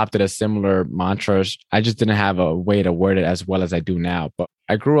of adopted a similar mantra. I just didn't have a way to word it as well as I do now. But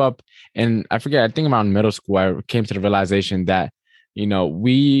I grew up, and I think around middle school, I came to the realization that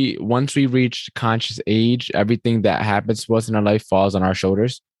once we reach conscious age, everything that happens to us in our life falls on our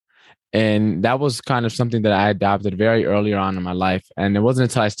shoulders. And that was kind of something that I adopted very early on in my life. And it wasn't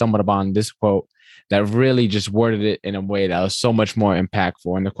until I stumbled upon this quote that really just worded it in a way that was so much more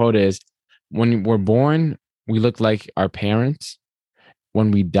impactful. And the quote is, when we're born, we look like our parents.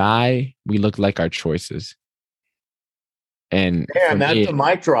 When we die, we look like our choices. And man, that's a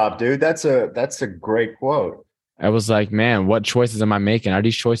mic drop, dude. That's a great quote. I was like, man, what choices am I making? Are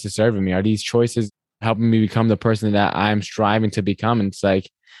these choices serving me? Are these choices helping me become the person that I'm striving to become? And it's like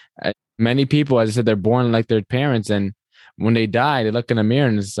many people, as I said, they're born like their parents. And when they die, they look in the mirror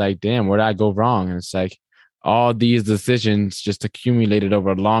and it's like, damn, where did I go wrong? And it's like all these decisions just accumulated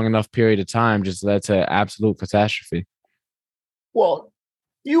over a long enough period of time just led to absolute catastrophe. Well,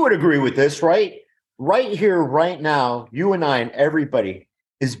 you would agree with this, right? Right here, right now, you and I and everybody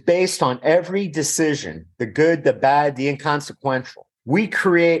is based on every decision, the good, the bad, the inconsequential. We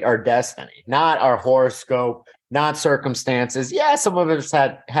create our destiny, not our horoscope, not circumstances. Yeah, some of us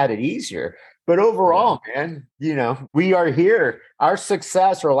had it easier, but overall, man, we are here. Our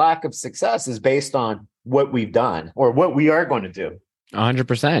success or lack of success is based on what we've done or what we are going to do.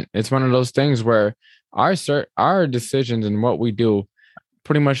 100%. It's one of those things where our decisions and what we do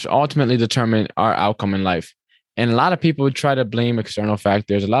pretty much ultimately determine our outcome in life. And a lot of people try to blame external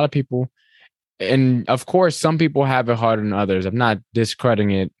factors. A lot of people, and of course, some people have it harder than others. I'm not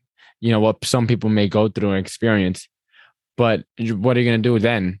discrediting it, what some people may go through and experience. But what are you going to do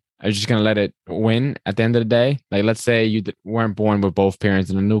then? Are you just going to let it win at the end of the day? Like, let's say you weren't born with both parents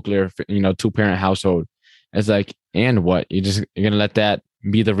in a nuclear, two-parent household. It's like, and what? You're going to let that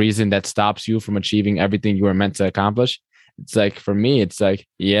be the reason that stops you from achieving everything you were meant to accomplish? It's like, for me, it's like,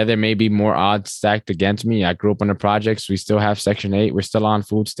 yeah, there may be more odds stacked against me. I grew up under projects. We still have Section 8. We're still on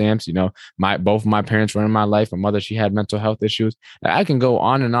food stamps. Both of my parents were in my life. My mother, she had mental health issues. I can go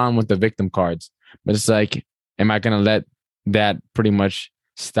on and on with the victim cards, but it's like, am I going to let that pretty much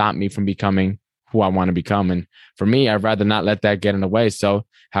stop me from becoming who I want to become? And for me, I'd rather not let that get in the way. So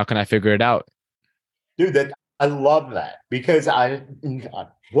how can I figure it out? Dude, I love that because I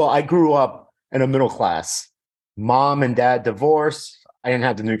grew up in a middle class. Mom and dad divorced. I didn't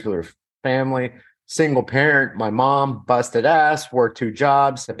have the nuclear family. Single parent. My mom busted ass, worked 2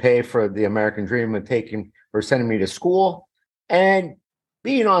 jobs to pay for the American dream of sending me to school. And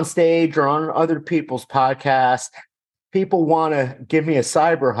being on stage or on other people's podcasts, people want to give me a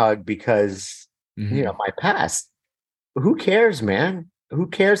cyber hug because, my past. Who cares, man? Who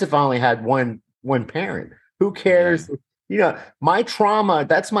cares if I only had one parent? Who cares? Yeah. My trauma,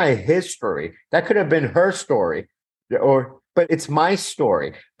 that's my history. That could have been her story, but it's my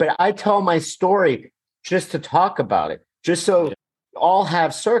story. But I tell my story just to talk about it, just so all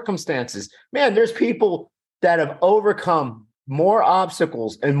have circumstances. Man, there's people that have overcome more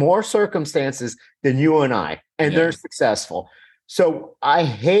obstacles and more circumstances than you and I, and they're successful. So I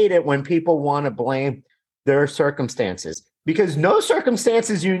hate it when people want to blame their circumstances because no circumstance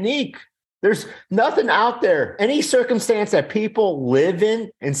is unique. There's nothing out there. Any circumstance that people live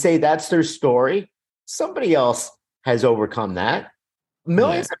in and say that's their story, somebody else has overcome that.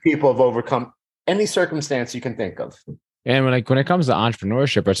 Millions of people have overcome any circumstance you can think of. And when it comes to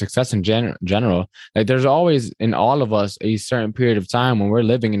entrepreneurship or success in general, like there's always in all of us a certain period of time when we're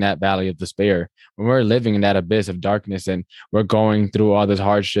living in that valley of despair, when we're living in that abyss of darkness, and we're going through all these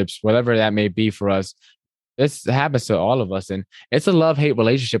hardships, whatever that may be for us. This happens to all of us. And it's a love-hate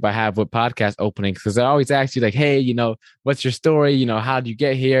relationship I have with podcast openings because I always ask you like, hey, what's your story? How did you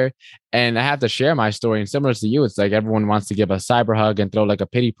get here? And I have to share my story. And similar to you, it's like everyone wants to give a cyber hug and throw like a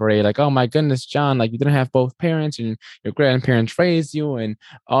pity parade. Like, oh my goodness, John, like you didn't have both parents and your grandparents raised you and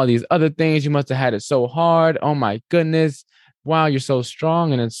all these other things. You must have had it so hard. Oh my goodness. Wow, you're so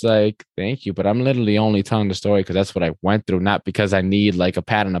strong. And it's like, thank you. But I'm literally only telling the story because that's what I went through, not because I need like a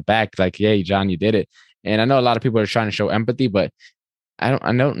pat on the back. Like, hey, John, you did it. And I know a lot of people are trying to show empathy, but I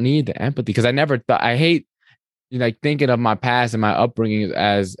don't need the empathy because I never thought. I hate like thinking of my past and my upbringing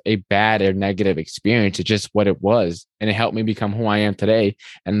as a bad or negative experience. It's just what it was, and it helped me become who I am today.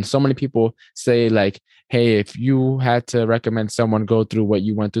 And so many people say like, "Hey, if you had to recommend someone go through what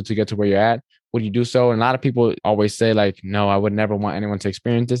you went through to get to where you're at, would you do so?" And a lot of people always say like, "No, I would never want anyone to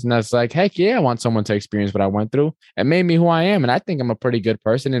experience this." And that's like, heck yeah, I want someone to experience what I went through. It made me who I am. And I think I'm a pretty good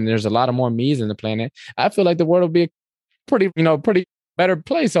person. And there's a lot of more me's in the planet. I feel like the world will be a pretty better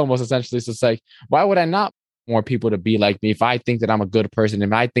place almost essentially. So it's like, why would I not want more people to be like me if I think that I'm a good person?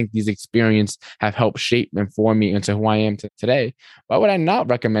 If I think these experiences have helped shape and form me into who I am today, why would I not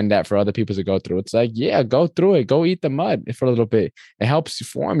recommend that for other people to go through? It's like, yeah, go through it. Go eat the mud for a little bit. It helps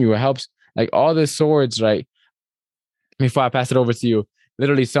form you. It helps. Like all the swords, right? Before I pass it over to you,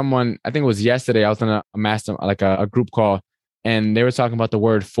 literally someone, I think it was yesterday, I was on a master, like a group call, and they were talking about the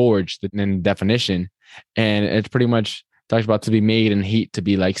word forge in definition. And it's pretty much talks about to be made in heat, to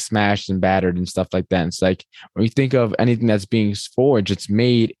be like smashed and battered and stuff like that. It's like when you think of anything that's being forged, it's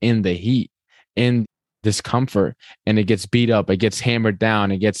made in the heat, in discomfort, and it gets beat up, it gets hammered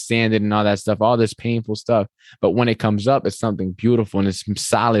down, it gets sanded and all that stuff, all this painful stuff. But when it comes up, it's something beautiful and it's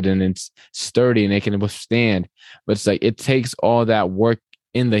solid and it's sturdy and it can withstand. But it's like it takes all that work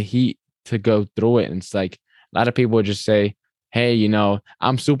in the heat to go through it. And it's like a lot of people would just say, hey,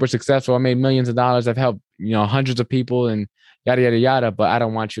 I'm super successful. I made millions of dollars. I've helped, hundreds of people and yada, yada, yada. But I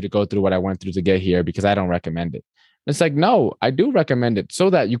don't want you to go through what I went through to get here because I don't recommend it. It's like, no, I do recommend it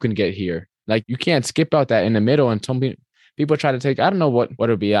so that you can get here. Like you can't skip out that in the middle. And some people try to take, I don't know what it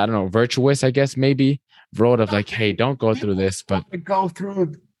would be. I don't know, virtuous, I guess, maybe road of like, hey, don't go through this, but go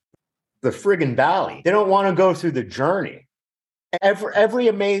through the friggin' valley. They don't want to go through the journey. Every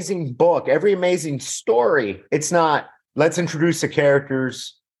amazing book, every amazing story, it's not, let's introduce the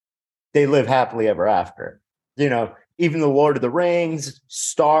characters. They live happily ever after. Even the Lord of the Rings,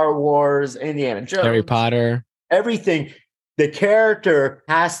 Star Wars, Indiana Jones, Harry Potter, everything. The character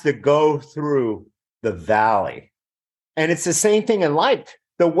has to go through the valley. And it's the same thing in life.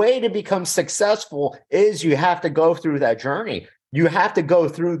 The way to become successful is you have to go through that journey. You have to go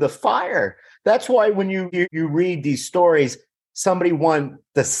through the fire. That's why when you read these stories, somebody won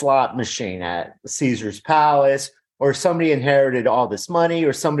the slot machine at Caesar's Palace, or somebody inherited all this money,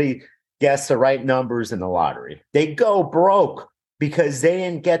 or somebody guessed the right numbers in the lottery. They go broke because they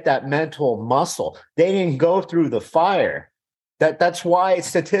didn't get that mental muscle. They didn't go through the fire. That's why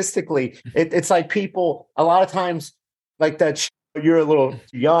statistically, it's like people, a lot of times, like that, you're a little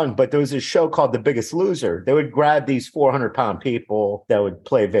young, but there was a show called The Biggest Loser. They would grab these 400-pound people that would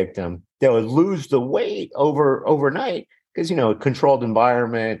play victim. They would lose the weight overnight because, controlled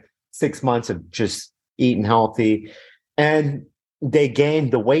environment, 6 months of just eating healthy. And they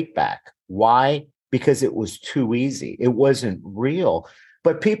gained the weight back. Why? Because it was too easy. It wasn't real.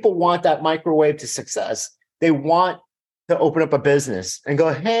 But people want that microwave to success. They want to open up a business and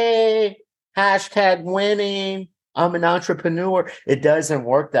go, hey, hashtag winning. I'm an entrepreneur. It doesn't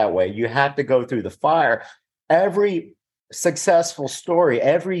work that way. You have to go through the fire. Every successful story,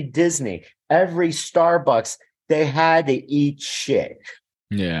 every Disney, every Starbucks, they had to eat shit.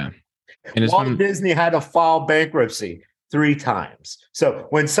 Yeah. And Walt Disney had to file bankruptcy 3 times. So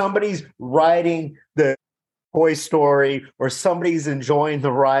when somebody's writing the Toy Story or somebody's enjoying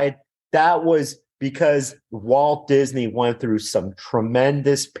the ride, that was because Walt Disney went through some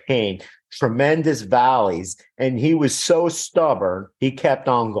tremendous pain, tremendous valleys, and he was so stubborn, he kept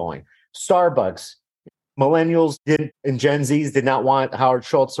on going. Starbucks, millennials and Gen Zs did not want Howard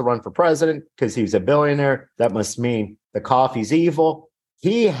Schultz to run for president because he was a billionaire. That must mean the coffee's evil.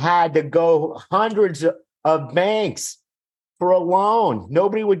 He had to go hundreds of banks for a loan.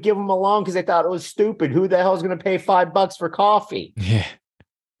 Nobody would give him a loan because they thought it was stupid. Who the hell is going to pay $5 for coffee? Yeah.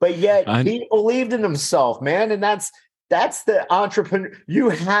 But yet he believed in himself, man. And that's the entrepreneur. You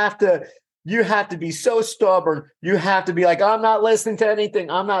have to be so stubborn. You have to be like, I'm not listening to anything.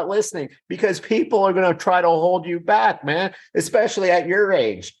 I'm not listening, because people are going to try to hold you back, man, especially at your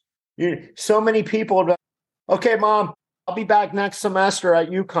age. So many people are like, okay, Mom, I'll be back next semester at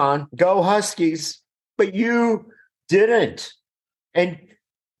UConn. Go Huskies. But you didn't. And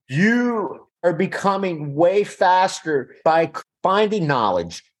you are becoming way faster by finding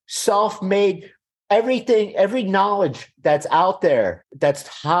knowledge, self-made, everything, every knowledge that's out there that's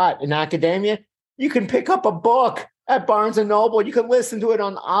taught in academia. You can pick up a book at Barnes and Noble. You can listen to it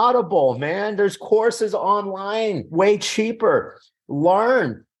on Audible, man. There's courses online, way cheaper.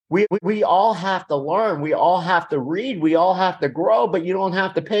 Learn. We all have to learn. We all have to read. We all have to grow, but you don't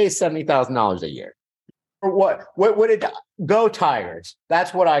have to pay $70,000 a year. Or what did Go Tigers?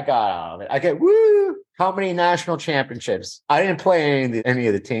 That's what I got out of it. I get, woo, how many national championships? I didn't play any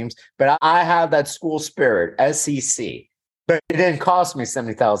of the teams, but I have that school spirit, SEC. But it didn't cost me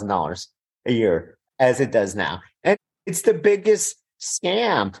 $70,000 a year as it does now. And it's the biggest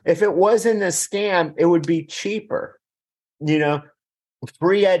scam. If it wasn't a scam, it would be cheaper.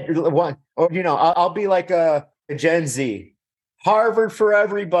 Free ed one, or I'll be like a Gen Z. Harvard for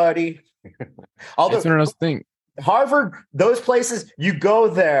everybody. Although it's one of those things. Harvard, those places, you go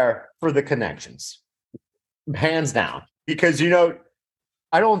there for the connections, hands down. Because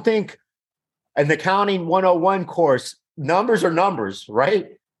I don't think an accounting 101 course, numbers are numbers, right?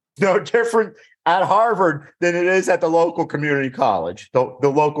 No different at Harvard than it is at the local community college, the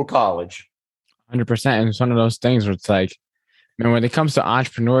local college. 100%. And it's one of those things where it's like, man, when it comes to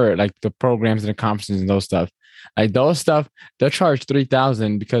entrepreneur, like the programs and the conferences and those stuff, they'll charge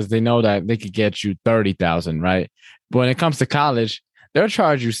 $3,000 because they know that they could get you $30,000, right? But when it comes to college, they'll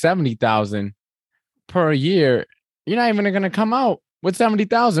charge you $70,000 per year. You're not even going to come out with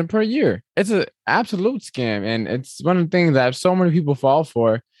 $70,000 per year. It's an absolute scam, and it's one of the things that so many people fall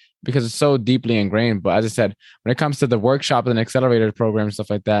for because it's so deeply ingrained. But as I said, when it comes to the workshop and accelerator program and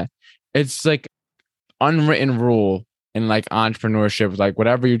stuff like that, it's like unwritten rule. In like entrepreneurship, like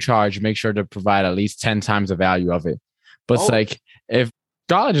whatever you charge, make sure to provide at least 10 times the value of it. But it's like, if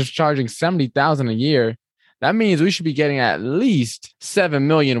college is charging $70,000 a year, that means we should be getting at least $7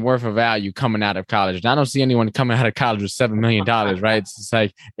 million worth of value coming out of college. And I don't see anyone coming out of college with $7 million, right? It's just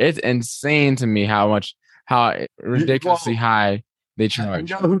like, it's insane to me how ridiculously high they charge.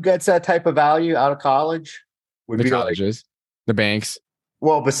 You know who gets that type of value out of college? The colleges, the banks.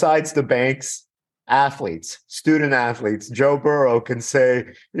 Well, besides the banks, athletes, student athletes. Joe Burrow can say,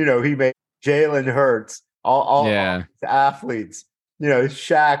 he made Jalen Hurts, all athletes,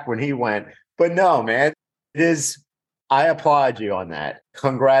 Shaq when he went. But no, man, I applaud you on that.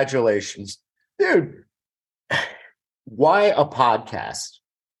 Congratulations. Dude, why a podcast?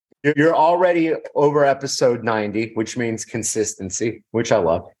 You're already over episode 90, which means consistency, which I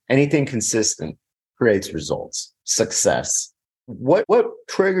love. Anything consistent creates results, success. What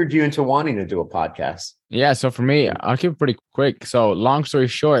triggered you into wanting to do a podcast? Yeah, so for me, I'll keep it pretty quick. So long story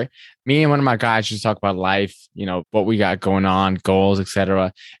short, me and one of my guys just talk about life, what we got going on, goals,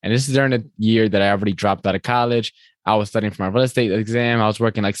 etc. And this is during the year that I already dropped out of college. I was studying for my real estate exam. I was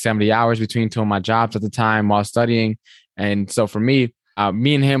working like 70 hours between two of my jobs at the time while studying. And so for me,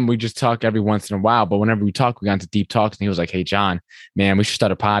 me and him, we just talk every once in a while. But whenever we talk, we got into deep talks. And he was like, "Hey, John, man, we should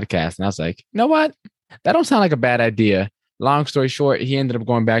start a podcast." And I was like, "You know what? That don't sound like a bad idea." Long story short, he ended up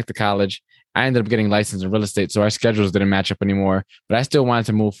going back to college. I ended up getting licensed in real estate. So our schedules didn't match up anymore. But I still wanted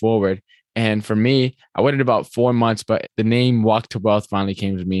to move forward. And for me, I waited about 4 months, but the name Walk to Wealth finally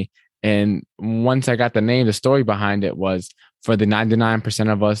came to me. And once I got the name, the story behind it was for the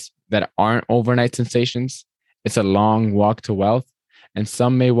 99% of us that aren't overnight sensations, it's a long walk to wealth. And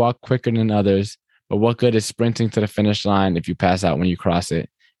some may walk quicker than others, but what good is sprinting to the finish line if you pass out when you cross it?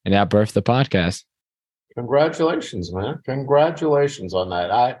 And that birthed the podcast. Congratulations, man. Congratulations on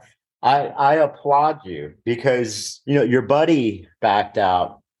that. I applaud you because, your buddy backed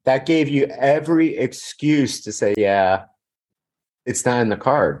out. That gave you every excuse to say, yeah, it's not in the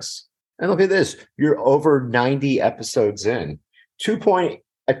cards. And look at this. You're over 90 episodes in. 2.8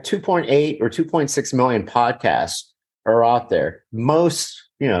 or 2.6 million podcasts are out there. Most,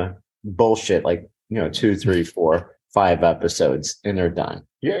 bullshit, like, 2, 3, 4, 5 episodes and they're done.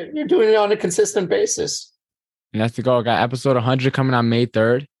 You're doing it on a consistent basis. And that's the goal. I got episode 100 coming on May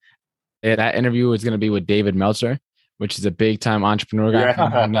 3rd. And that interview is going to be with David Meltzer, which is a big time entrepreneur guy. Yeah.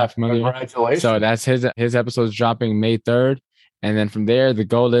 I'm not familiar. Congratulations. So that's his episode's dropping May 3rd. And then from there, the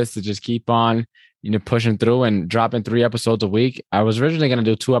goal is to just keep on, pushing through and dropping 3 episodes a week. I was originally going to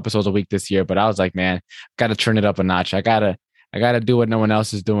do 2 episodes a week this year, but I was like, man, got to turn it up a notch. I gotta do what no one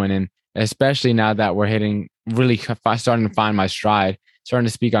else is doing. And especially now that we're starting to find my stride, starting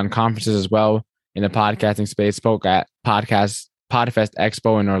to speak on conferences as well in the podcasting space. Spoke at Podfest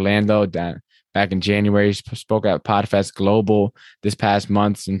Expo in Orlando back in January. Spoke at Podfest Global this past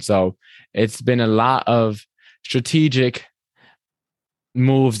month. And so it's been a lot of strategic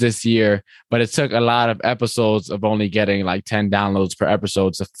moves this year, but it took a lot of episodes of only getting like 10 downloads per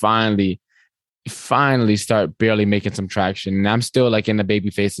episode to finally start barely making some traction. And I'm still like in the baby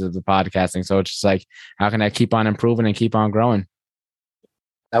phases of the podcasting. So it's just like, how can I keep on improving and keep on growing?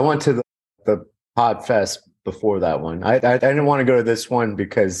 I went to the Podfest before that one. I didn't want to go to this one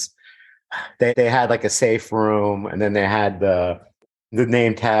because they had like a safe room, and then they had the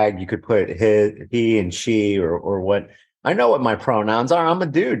name tag. You could put he and she or what. I know what my pronouns are. I'm a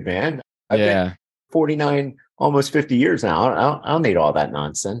dude, man. I've been 49, almost 50 years now. I don't need all that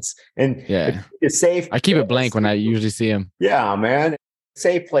nonsense. And it's safe. I keep it blank when I usually see him. Yeah, man.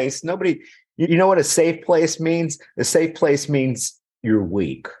 Safe place. Nobody, you know what a safe place means? A safe place means you're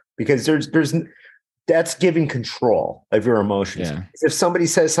weak, because that's giving control of your emotions. Yeah. If somebody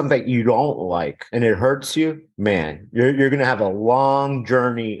says something you don't like and it hurts you, man, you're going to have a long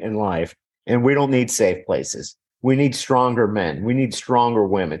journey in life. And we don't need safe places. We need stronger men. We need stronger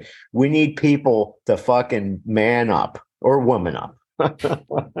women. We need people to fucking man up or woman up.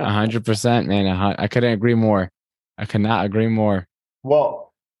 100%, man. I couldn't agree more. I could not agree more.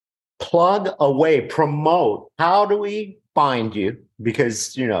 Well, plug away, promote. How do we find you?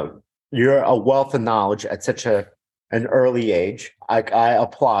 Because, you're a wealth of knowledge at such an early age. I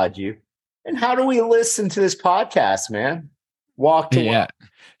applaud you. And how do we listen to this podcast, man? Walk to Wealth.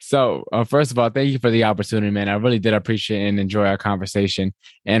 So first of all, thank you for the opportunity, man. I really did appreciate and enjoy our conversation.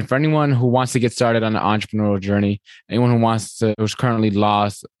 And for anyone who wants to get started on the entrepreneurial journey, anyone who's currently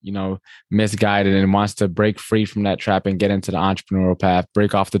lost, misguided, and wants to break free from that trap and get into the entrepreneurial path,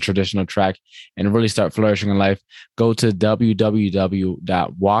 break off the traditional track and really start flourishing in life, go to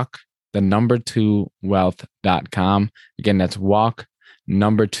www.walk2wealth.com. Again, that's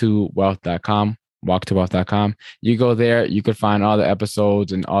walk2wealth.com. walk2wealth.com. You go there, you could find all the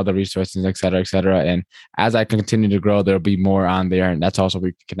episodes and all the resources, et cetera, et cetera. And as I continue to grow, there'll be more on there. And that's also where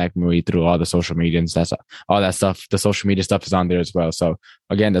you can connect me through all the social media and that's all that stuff. The social media stuff is on there as well. So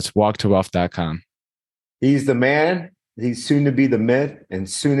again, that's walk2wealth.com. He's the man. He's soon to be the myth and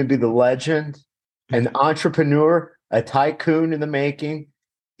soon to be the legend. An entrepreneur, a tycoon in the making.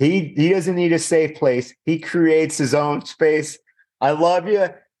 He doesn't need a safe place. He creates his own space. I love you.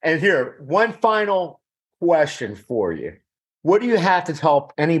 And here, one final question for you. What do you have to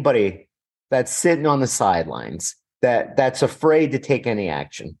tell anybody that's sitting on the sidelines that's afraid to take any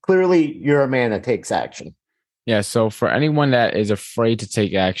action? Clearly, you're a man that takes action. Yeah. So for anyone that is afraid to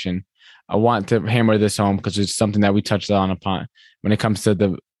take action, I want to hammer this home because it's something that we touched upon when it comes to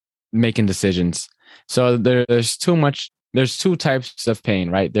the making decisions. So there's two types of pain,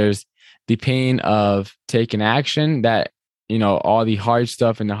 right? There's the pain of taking action that, all the hard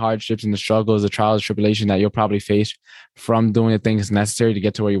stuff and the hardships and the struggles, the trials, tribulation that you'll probably face from doing the things necessary to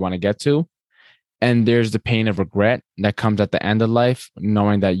get to where you want to get to. And there's the pain of regret that comes at the end of life,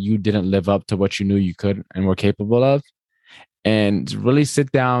 knowing that you didn't live up to what you knew you could and were capable of. And really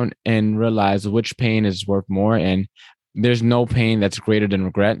sit down and realize which pain is worth more. And there's no pain that's greater than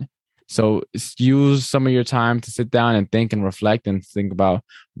regret. So use some of your time to sit down and think and reflect and think about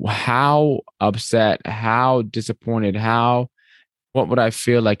how upset, how disappointed, what would I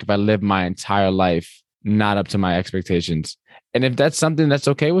feel like if I lived my entire life not up to my expectations? And if that's something that's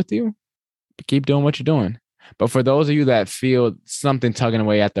okay with you, keep doing what you're doing. But for those of you that feel something tugging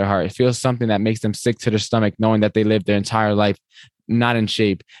away at their heart, feel something that makes them sick to their stomach, knowing that they lived their entire life not in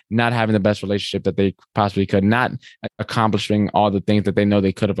shape, not having the best relationship that they possibly could, not accomplishing all the things that they know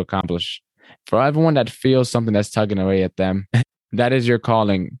they could have accomplished. For everyone that feels something that's tugging away at them, that is your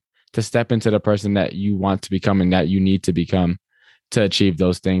calling to step into the person that you want to become and that you need to become to achieve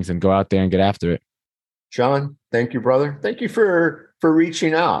those things, and go out there and get after it. John, thank you, brother. Thank you for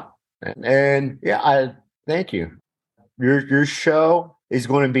reaching out. And I thank you. Your show is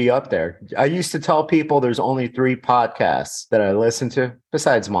going to be up there. I used to tell people there's only 3 podcasts that I listen to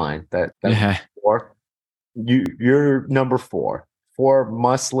besides mine. That's 4. You're number 4. 4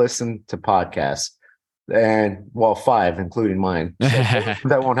 must listen to podcasts, and 5, including mine. So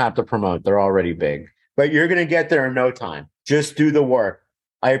that won't have to promote. They're already big. But you're going to get there in no time. Just do the work.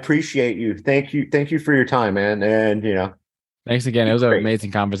 I appreciate you. Thank you for your time, man. And thanks again. It was an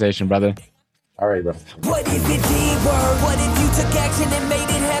amazing conversation, brother. All right, bro. What if it did work? What if you took action and made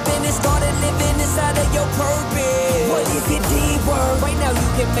it happen and started living inside of your purpose? What if it did work? Right now you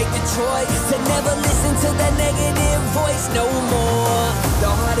can make the choice to never listen to that negative voice no more.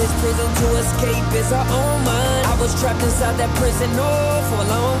 The hardest prison to escape is our own mind. I was trapped inside that prison for a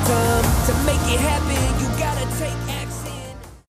long time. To make it happen,